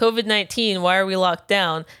 hey, COVID-19, why are we locked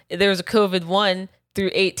down? There was a COVID-1 through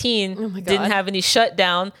 18 didn't have any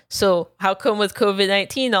shutdown. So how come with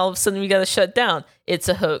COVID-19 all of a sudden we got to shut down? It's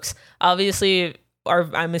a hoax. Obviously,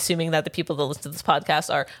 I'm assuming that the people that listen to this podcast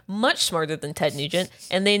are much smarter than Ted Nugent,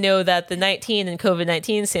 and they know that the 19 in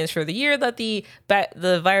COVID-19 stands for the year that the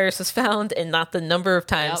virus was found and not the number of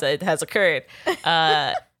times that it has occurred.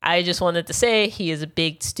 I just wanted to say he is a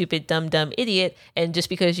big, stupid, dumb idiot, and just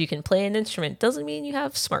because you can play an instrument doesn't mean you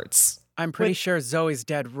have smarts. I'm pretty sure Zoe's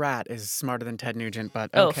dead rat is smarter than Ted Nugent,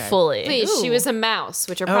 but okay. Oh, fully. Please, she was a mouse,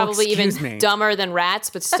 which are probably even dumber than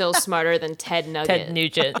rats, but still smarter than Ted Nugget. Ted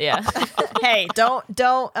Nugent, yeah. Hey,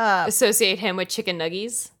 don't associate him with chicken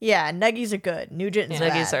nuggies. Yeah, nuggies are good. Nugent is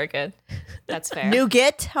bad. Nuggies are good. That's fair.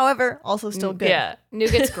 Nougat, however, also still good. Yeah.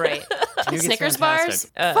 Nougat's great. Snickers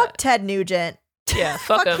bars? Fuck Ted Nugent. Yeah,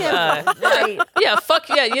 fuck him. Right. Yeah, fuck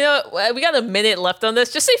yeah. You know, we got a minute left on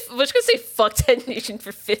this. We're just gonna say fuck Ted Nugent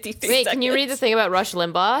for 53 seconds. Wait, can you read the thing about Rush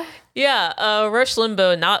Limbaugh? Yeah, Rush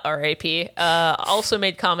Limbaugh, not R.I.P., also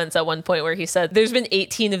made comments at one point where he said, there's been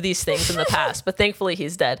 18 of these things in the past, but thankfully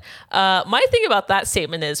he's dead. My thing about that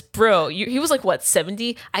statement is, bro, he was like, what,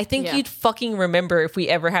 70? I think you'd fucking remember if we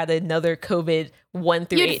ever had another COVID 1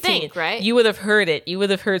 through 18. Think, right? You would have heard it. You would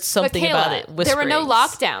have heard something about it. There were no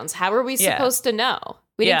lockdowns. How are we supposed to know?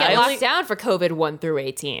 We didn't get locked down for COVID 1 through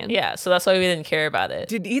 18. Yeah, so that's why we didn't care about it.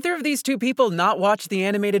 Did either of these two people not watch the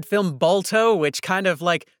animated film Balto, which kind of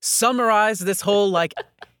like summarized this whole like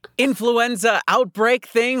influenza outbreak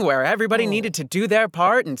thing where everybody needed to do their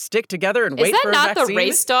part and stick together and wait for a vaccine? Is that not the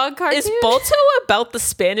race dog cartoon? Is Balto about the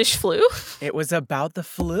Spanish flu? It was about the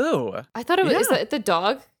flu. I thought it was. Is that the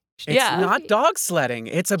dog? It's not dog sledding.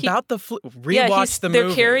 It's about the flu. The movie.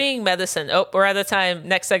 They're carrying medicine. Oh, we're out of time.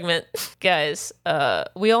 Next segment. Guys,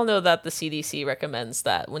 we all know that the CDC recommends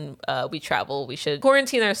that when we travel, we should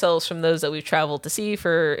quarantine ourselves from those that we've traveled to see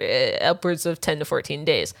for upwards of 10 to 14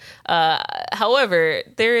 days. However,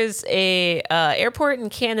 there is a airport in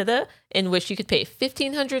Canada in which you could pay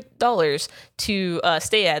 $1,500 to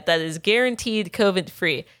stay at that is guaranteed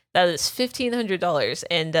COVID-free. That is $1,500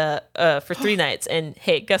 and for 3 nights. And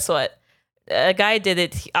hey, guess what? A guy did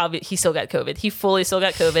it. He still got COVID. He fully still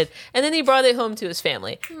got COVID, and then he brought it home to his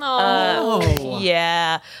family. No.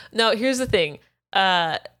 Yeah. No. Here's the thing.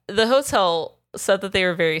 The hotel said that they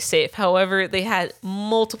were very safe. However, they had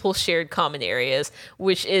multiple shared common areas,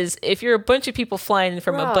 which is if you're a bunch of people flying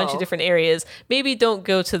from a bunch of different areas, maybe don't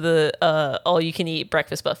go to the all-you-can-eat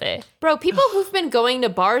breakfast buffet. Bro, people who've been going to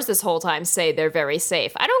bars this whole time say they're very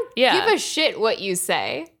safe. I don't give a shit what you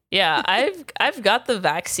say. Yeah, I've got the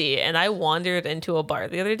vaccine, and I wandered into a bar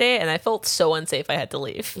the other day, and I felt so unsafe I had to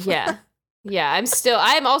leave. Yeah. Yeah,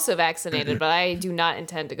 I'm also vaccinated, but I do not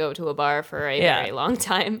intend to go to a bar for a very long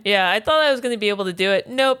time. Yeah, I thought I was going to be able to do it.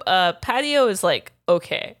 Nope. Patio is like,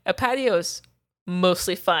 okay. A patio is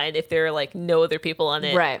mostly fine if there are like no other people on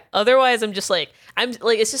it. Right. Otherwise, I'm like,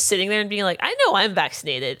 it's just sitting there and being like, I know I'm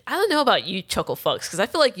vaccinated. I don't know about you chuckle fucks, because I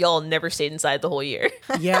feel like y'all never stayed inside the whole year.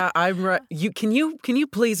 Yeah, Can you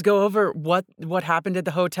please go over what happened at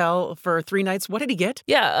the hotel for 3 nights? What did he get?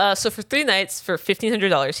 Yeah, so for 3 nights for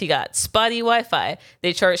 $1,500, he got spotty Wi-Fi.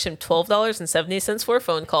 They charged him $12.70 for a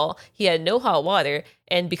phone call. He had no hot water.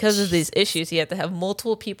 And because of these issues, he had to have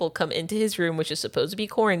multiple people come into his room, which is supposed to be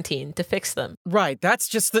quarantined, to fix them. Right. That's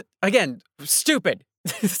just stupid.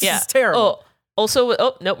 This is terrible. Oh, also,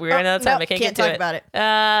 no, we ran out of time. I can't get to talk about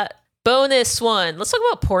it. Bonus one. Let's talk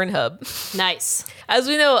about Pornhub. Nice. As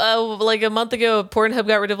we know, like a month ago, Pornhub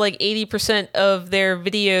got rid of like 80% of their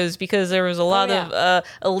videos because there was a lot of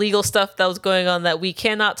illegal stuff that was going on that we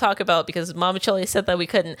cannot talk about because Mama Chelly said that we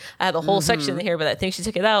couldn't. I had a whole section here, but I think she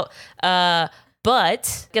took it out.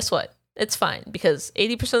 But guess what? It's fine because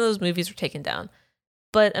 80% of those movies were taken down.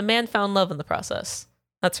 But a man found love in the process.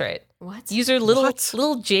 That's right. What? User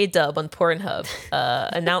little J-Dub on Pornhub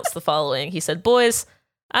announced the following. He said, "Boys,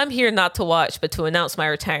 I'm here not to watch, but to announce my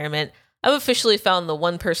retirement. I've officially found the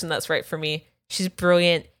one person that's right for me. She's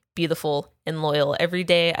brilliant, beautiful, and loyal. Every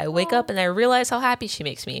day I wake up and I realize how happy she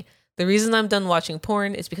makes me. The reason I'm done watching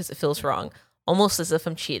porn is because it feels wrong, almost as if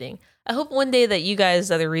I'm cheating. I hope one day that you guys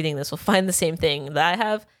that are reading this will find the same thing that I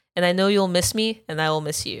have, and I know you'll miss me, and I will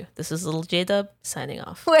miss you. This is little J-Dub signing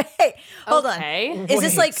off." Wait, hold on. Okay. Is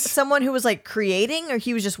this like someone who was like creating, or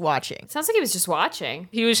he was just watching? Sounds like he was just watching.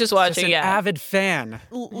 He was just watching, Just an avid fan.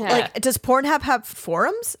 Like, does Pornhab have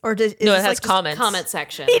forums, or No, it has comments. Comment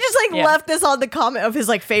section. He just like left this on the comment of his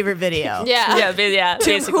like favorite video. Yeah. Yeah, To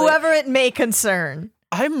basically. whoever it may concern.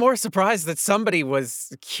 I'm more surprised that somebody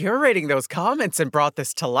was curating those comments and brought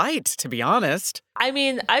this to light, to be honest. I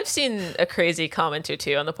mean, I've seen a crazy comment or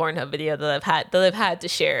two on the Pornhub video that I've had to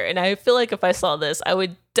share, and I feel like if I saw this, I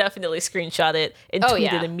would definitely screenshot it and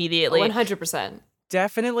tweet it immediately. 100%.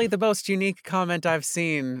 Definitely the most unique comment I've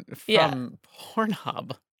seen from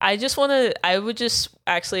Pornhub. I would just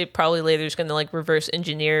actually probably later just gonna like reverse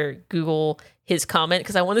engineer Google his comment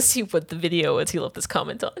because I want to see what the video is he left this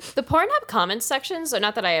comment on. The Pornhub comment sections,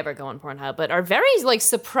 not that I ever go on Pornhub, but are very like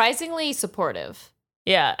surprisingly supportive.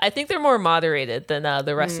 Yeah, I think they're more moderated than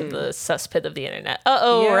the rest of the cesspit of the internet.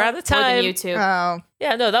 We're out of time. More than YouTube. Oh.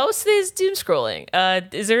 Yeah, no, that was today's doom scrolling.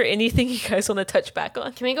 Is there anything you guys want to touch back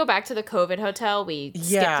on? Can we go back to the COVID hotel? We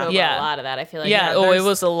skipped over a lot of that. I feel like it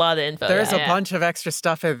was a lot of info. There's a bunch of extra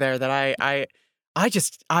stuff in there that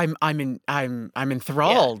I'm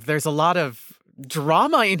enthralled. Yeah. There's a lot of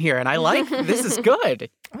drama in here, and I like this is good.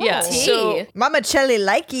 Yeah, so Mama Chelly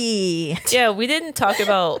likey. Yeah, we didn't talk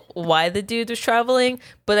about why the dude was traveling,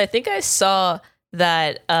 but I think I saw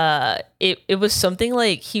that it was something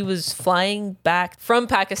like he was flying back from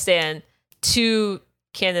Pakistan to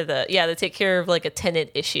Canada, to take care of like a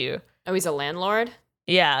tenant issue. Oh, he's a landlord?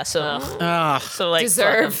 Yeah, so like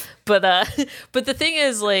deserve. But the thing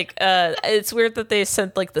is, like, it's weird that they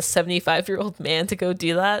sent like the 75-year-old man to go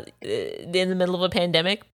do that in the middle of a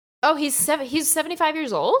pandemic. Oh, he's 75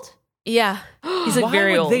 years old? Yeah, he's like Why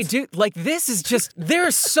very would old. they do like this? Is just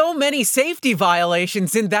there's so many safety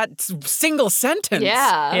violations in that single sentence.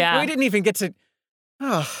 Yeah. Yeah. We didn't even get to.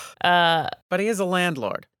 But he is a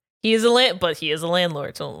landlord. He is a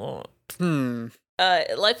landlord. So,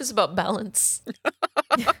 life is about balance.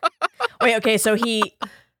 Wait, okay, so he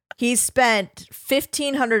spent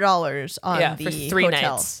 $1,500 on the for 3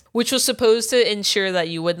 hotel. nights, which was supposed to ensure that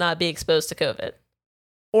you would not be exposed to COVID.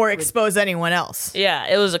 or expose anyone else. Yeah,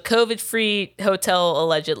 it was a COVID-free hotel,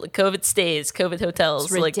 allegedly. COVID stays, COVID hotels.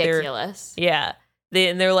 It's ridiculous.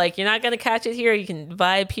 They're like, you're not going to catch it here. You can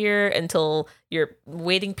vibe here until your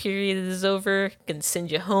waiting period is over. Can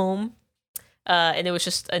send you home. And it was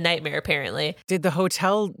just a nightmare, apparently. Did the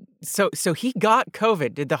hotel... So he got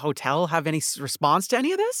COVID. Did the hotel have any response to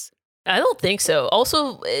any of this? I don't think so.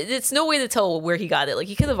 Also, it's no way to tell where he got it. Like,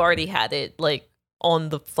 he could have already had it, like, on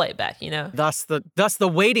the flight back, you know? Thus the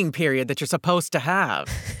waiting period that you're supposed to have.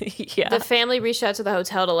 Yeah. The family reached out to the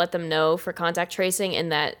hotel to let them know for contact tracing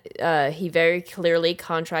and that he very clearly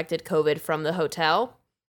contracted COVID from the hotel.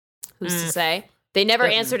 Who's to say? They never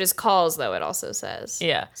answered his calls, though, it also says.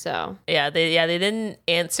 Yeah. So. Yeah, they didn't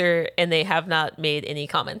answer, and they have not made any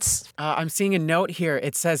comments. I'm seeing a note here.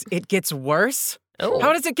 It says, it gets worse. Oh.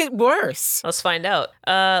 How does it get worse? Let's find out.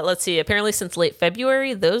 Let's see. Apparently, since late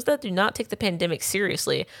February, those that do not take the pandemic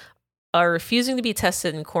seriously are refusing to be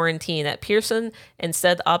tested and quarantined at Pearson,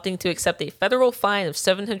 instead opting to accept a federal fine of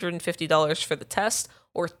 $750 for the test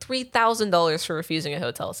or $3,000 for refusing a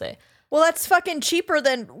hotel stay. Well, that's fucking cheaper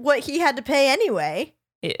than what he had to pay anyway.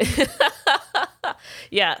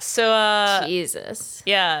 Yeah, so Jesus.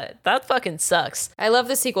 Yeah, that fucking sucks. I love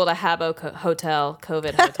the sequel to Habbo Hotel,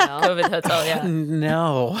 COVID Hotel. COVID Hotel, yeah.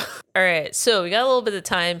 No. All right, so we got a little bit of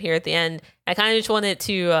time here at the end. I kind of just wanted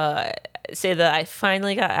to say that I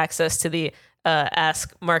finally got access to the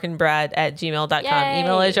askmarkandbrad@gmail.com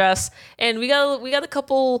email address, and we got a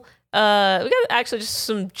couple we got actually just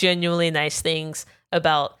some genuinely nice things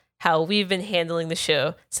about how we've been handling the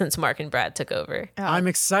show since Mark and Brad took over. I'm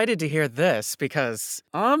excited to hear this because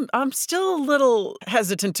I'm still a little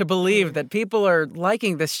hesitant to believe that people are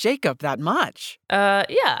liking this shakeup that much.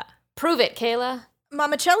 Yeah. Prove it, Kayla.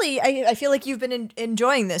 Mama Chelly, I feel like you've been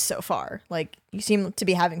enjoying this so far. Like, you seem to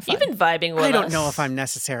be having fun. You've been vibing with us. I don't know if I'm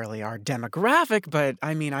necessarily our demographic, but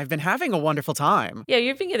I mean, I've been having a wonderful time. Yeah,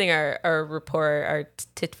 you've been getting our rapport, our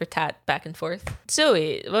tit for tat back and forth.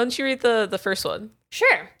 Zoe, why don't you read the first one?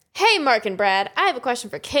 Sure. Hey, Mark and Brad, I have a question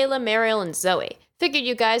for Kayla, Mariel, and Zoe. Figured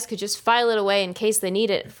you guys could just file it away in case they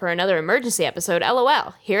need it for another emergency episode,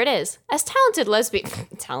 LOL. Here it is. As talented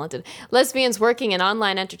lesbians working in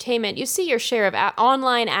online entertainment, you see your share of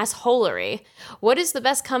online assholery. What is the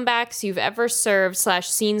best comebacks you've ever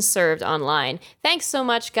served/seen served online? Thanks so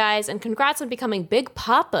much, guys, and congrats on becoming big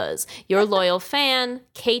papas. Your loyal fan,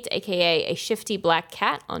 Kate, aka a shifty black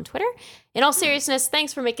cat on Twitter. In all seriousness,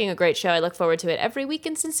 thanks for making a great show. I look forward to it every week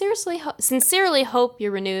and sincerely hope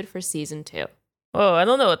you're renewed for season 2. Oh, I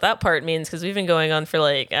don't know what that part means because we've been going on for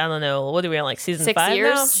like, I don't know, what are we on, like season 6 5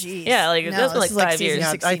 years? now? Jeez. Yeah, like it's been like 5 years.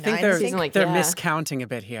 Yeah, I think they're miscounting a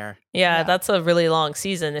bit here. Yeah, that's a really long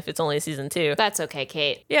season if it's only season 2. That's okay,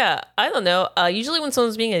 Kate. Yeah, I don't know. Usually when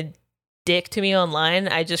someone's being a dick to me online,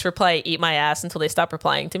 I just reply, eat my ass until they stop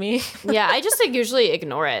replying to me. Yeah, I just usually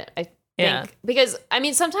ignore it. I think because I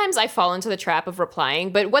mean sometimes I fall into the trap of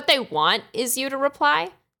replying, but what they want is you to reply.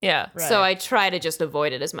 Yeah. Right. So I try to just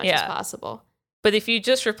avoid it as much as possible. But if you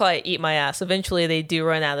just reply, eat my ass, eventually they do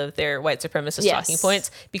run out of their white supremacist talking points.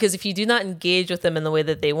 Because if you do not engage with them in the way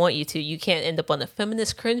that they want you to, you can't end up on a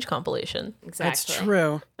feminist cringe compilation. Exactly. That's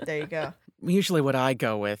true. There you go. Usually what I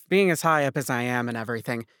go with, being as high up as I am and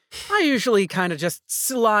everything, I usually kind of just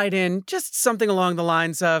slide in just something along the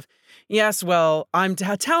lines of, yes, well, I'm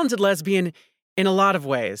a talented lesbian in a lot of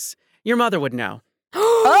ways. Your mother would know.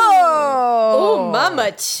 Oh,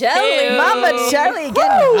 Mama Chelly. Ew. Mama Chelly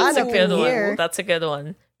getting hot up in here. One. That's a good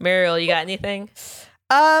one. Mariel, you got anything?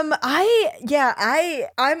 I'm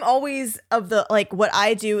always of the, like, what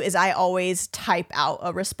I do is I always type out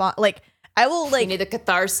a response. Like, I will, like, you need the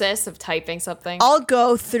catharsis of typing something. I'll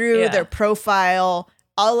go through their profile.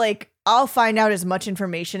 I'll find out as much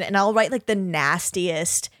information and I'll write like the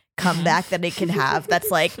nastiest comeback that it can have.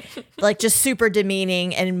 That's like just super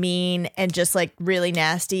demeaning and mean and just like really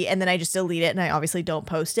nasty. And then I just delete it and I obviously don't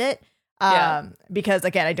post it. Because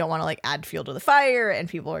again, I don't want to like add fuel to the fire and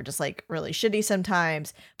people are just like really shitty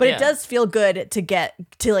sometimes. But it does feel good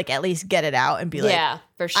to like at least get it out and be like, yeah,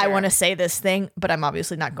 for sure. I want to say this thing, but I'm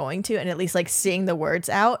obviously not going to. And at least like seeing the words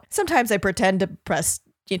out. Sometimes I pretend to press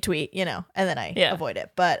tweet, and then I avoid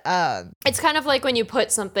it. But it's kind of like when you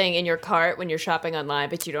put something in your cart when you're shopping online,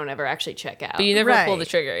 but you don't ever actually check out. But you never pull the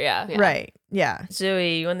trigger, Right, yeah.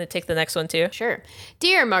 Zoe, you want to take the next one too? Sure.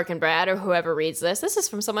 Dear Mark and Brad, or whoever reads this is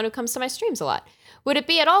from someone who comes to my streams a lot. Would it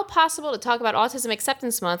be at all possible to talk about Autism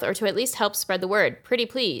Acceptance Month or to at least help spread the word? Pretty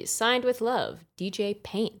please. Signed with love, DJ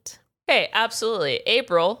Paint. Hey, absolutely.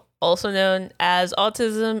 April, also known as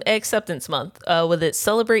Autism Acceptance Month, with its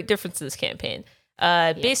Celebrate Differences campaign.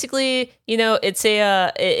 Basically, it's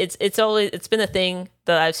been a thing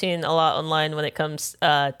that I've seen a lot online when it comes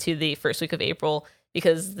to the first week of April,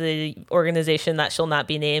 because the organization that shall not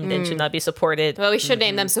be named and should not be supported. Well, we should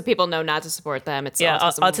name them so people know not to support them. It's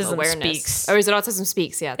Autism Awareness. Speaks. Or is it Autism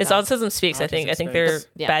Speaks? Yeah. It's Autism Speaks, I think. I think they're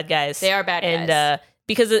bad guys. They are bad guys. And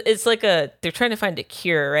because it's like they're trying to find a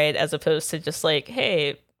cure, right? As opposed to just like,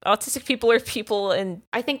 hey, autistic people are people. And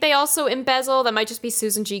I think they also embezzle. That might just be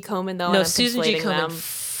Susan G. Komen, though. No, Susan G. Komen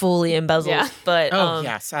fully embezzles. Yeah. But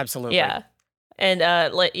yes, absolutely. Yeah. And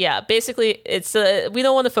basically it's we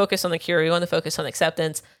don't want to focus on the cure. We want to focus on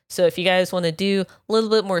acceptance. So if you guys want to do a little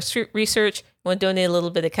bit more research, want to donate a little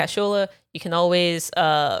bit of cashola, you can always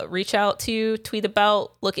reach out to, tweet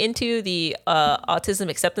about, look into the Autism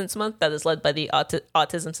Acceptance Month that is led by the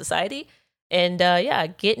Autism Society. And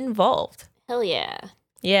get involved. Hell yeah.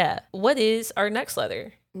 Yeah. What is our next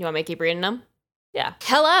letter? You want me to keep reading them? Yeah.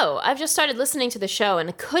 Hello, I've just started listening to the show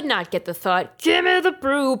and could not get the thought, give me the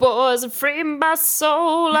brew, boys, and free my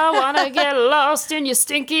soul. I want to get lost in your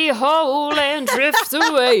stinky hole and drift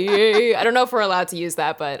away. I don't know if we're allowed to use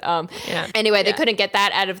that, but anyway, they couldn't get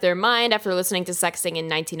that out of their mind after listening to Sexting in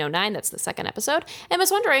 1909. That's the second episode. And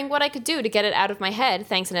was wondering what I could do to get it out of my head.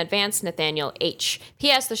 Thanks in advance, Nathaniel H.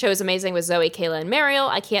 P.S. The show is amazing with Zoe, Kayla, and Mariel.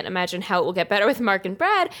 I can't imagine how it will get better with Mark and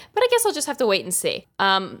Brad, but I guess I'll just have to wait and see.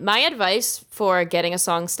 My advice for getting a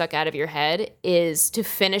song stuck out of your head is to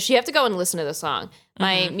finish. You have to go and listen to the song.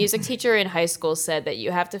 My music teacher in high school said that you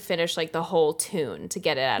have to finish like the whole tune to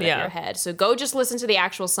get it out of your head. So go just listen to the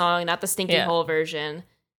actual song, not the stinky hole version.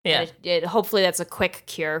 Yeah. Hopefully that's a quick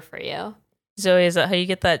cure for you. Zoe, is that how you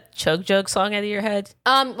get that Chug Jug song out of your head?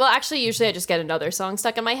 Well, actually, usually I just get another song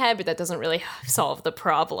stuck in my head, but that doesn't really solve the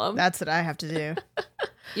problem. That's what I have to do.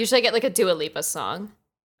 Usually I get like a Dua Lipa song.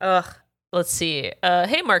 Ugh. Let's see.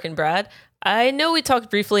 Hey, Mark and Brad. I know we talked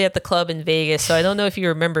briefly at the club in Vegas, so I don't know if you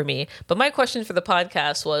remember me, but my question for the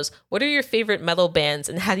podcast was, what are your favorite metal bands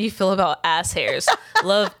and how do you feel about ass hairs?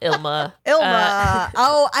 Love, Ilma. Ilma.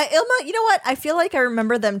 Ilma, you know what? I feel like I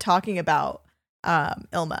remember them talking about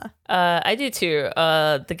Ilma. I do too.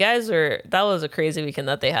 The guys that was a crazy weekend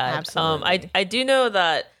that they had. Absolutely. I do know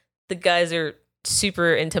that the guys are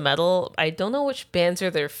super into metal. I don't know which bands are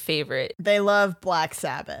their favorite. They love Black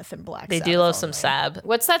Sabbath and Black Sabbath. They do love some Sab.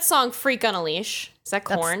 What's that song, Freak on a Leash? Is that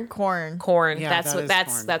Korn? Korn. Yeah, that's what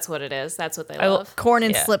it is. That's what they love. Korn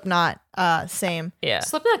and Slipknot, same. Yeah.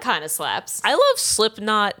 Slipknot kind of slaps. I love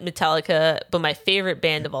Slipknot, Metallica, but my favorite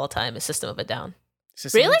band of all time is System of a Down.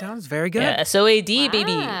 System of a Down is very good. Yeah, SOAD,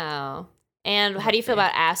 baby. Wow. And how do you feel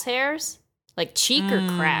about ass hairs? Like cheek or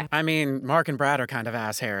crack? I mean, Mark and Brad are kind of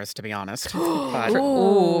ass hairs, to be honest.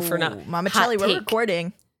 For not Mama Chelly, we're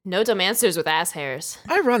recording. No dumb answers with ass hairs.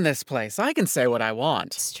 I run this place. I can say what I want.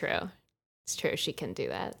 It's true. It's true. She can do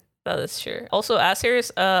that. That is true. Also, ass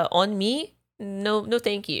hairs on me, no,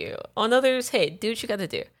 thank you. On others, hey, do what you got to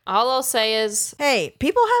do. All I'll say is, hey,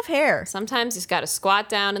 people have hair. Sometimes you just got to squat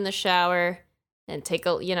down in the shower and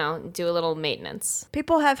do a little maintenance.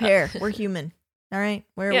 People have hair. We're human. All right,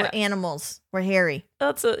 we're animals. We're hairy.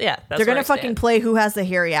 That's They're gonna fucking play who has the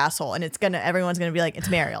hairy asshole, and everyone's gonna be like, it's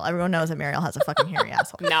Mariel. Everyone knows that Mariel has a fucking hairy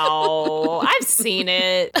asshole. No, I've seen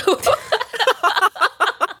it.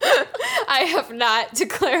 I have not, to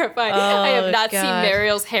clarify, I have not seen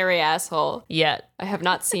Mariel's hairy asshole yet. I have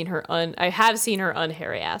not seen her I have seen her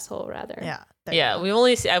unhairy asshole, rather. Yeah. Yeah,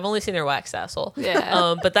 I've only seen her waxed asshole.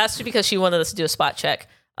 Yeah. But that's just because she wanted us to do a spot check.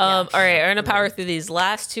 All right, I'm gonna power through these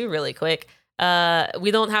last two really quick.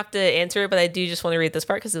 We don't have to answer it, but I do just want to read this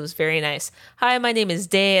part because it was very nice. Hi, my name is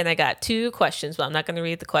Day, and I got 2 questions, but I'm not going to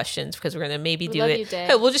read the questions because we're going to maybe do it.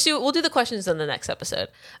 Hey, we'll do the questions on the next episode.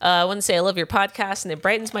 I want to say I love your podcast, and it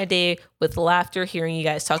brightens my day with laughter hearing you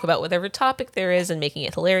guys talk about whatever topic there is and making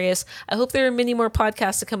it hilarious. I hope there are many more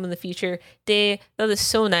podcasts to come in the future. Day, that is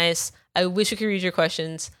so nice. I wish we could read your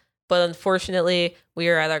questions, but unfortunately, we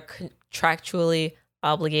are at our contractually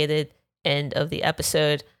obligated end of the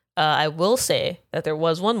episode. I will say that there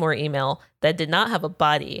was one more email that did not have a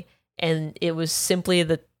body, and it was simply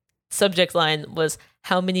the subject line was,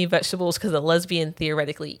 how many vegetables could a lesbian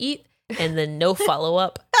theoretically eat? And then no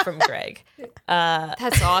follow-up from Greg.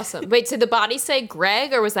 That's awesome. Wait, did the body say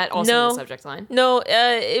Greg, or was that also in the subject line? No,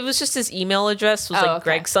 it was just his email address was okay.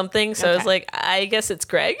 Greg something, so I was like, I guess it's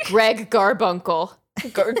Greg. Greg Garbuncle.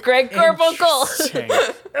 Greg Garbuncle.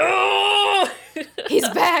 He's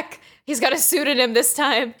back. He's got a pseudonym this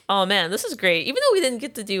time. Oh man, this is great. Even though we didn't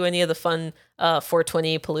get to do any of the fun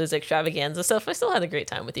 420 Palooza extravaganza stuff, I still had a great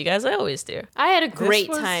time with you guys. I always do. I had a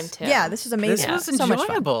great time too. Yeah, this was amazing. This was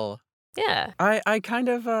enjoyable. Yeah. I kind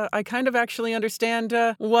of actually understand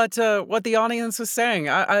what the audience was saying.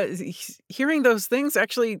 Hearing those things,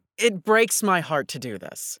 actually, it breaks my heart to do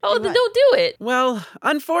this. Oh, then don't do it. Well,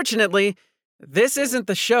 unfortunately, this isn't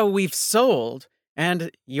the show we've sold,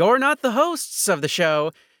 and you're not the hosts of the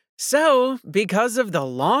show. So, because of the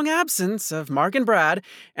long absence of Mark and Brad,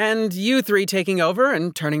 and you three taking over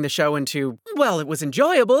and turning the show into, well, it was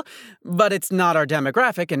enjoyable, but it's not our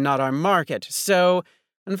demographic and not our market. So,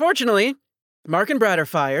 unfortunately, Mark and Brad are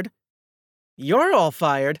fired, you're all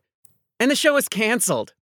fired, and the show is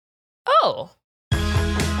canceled. Oh.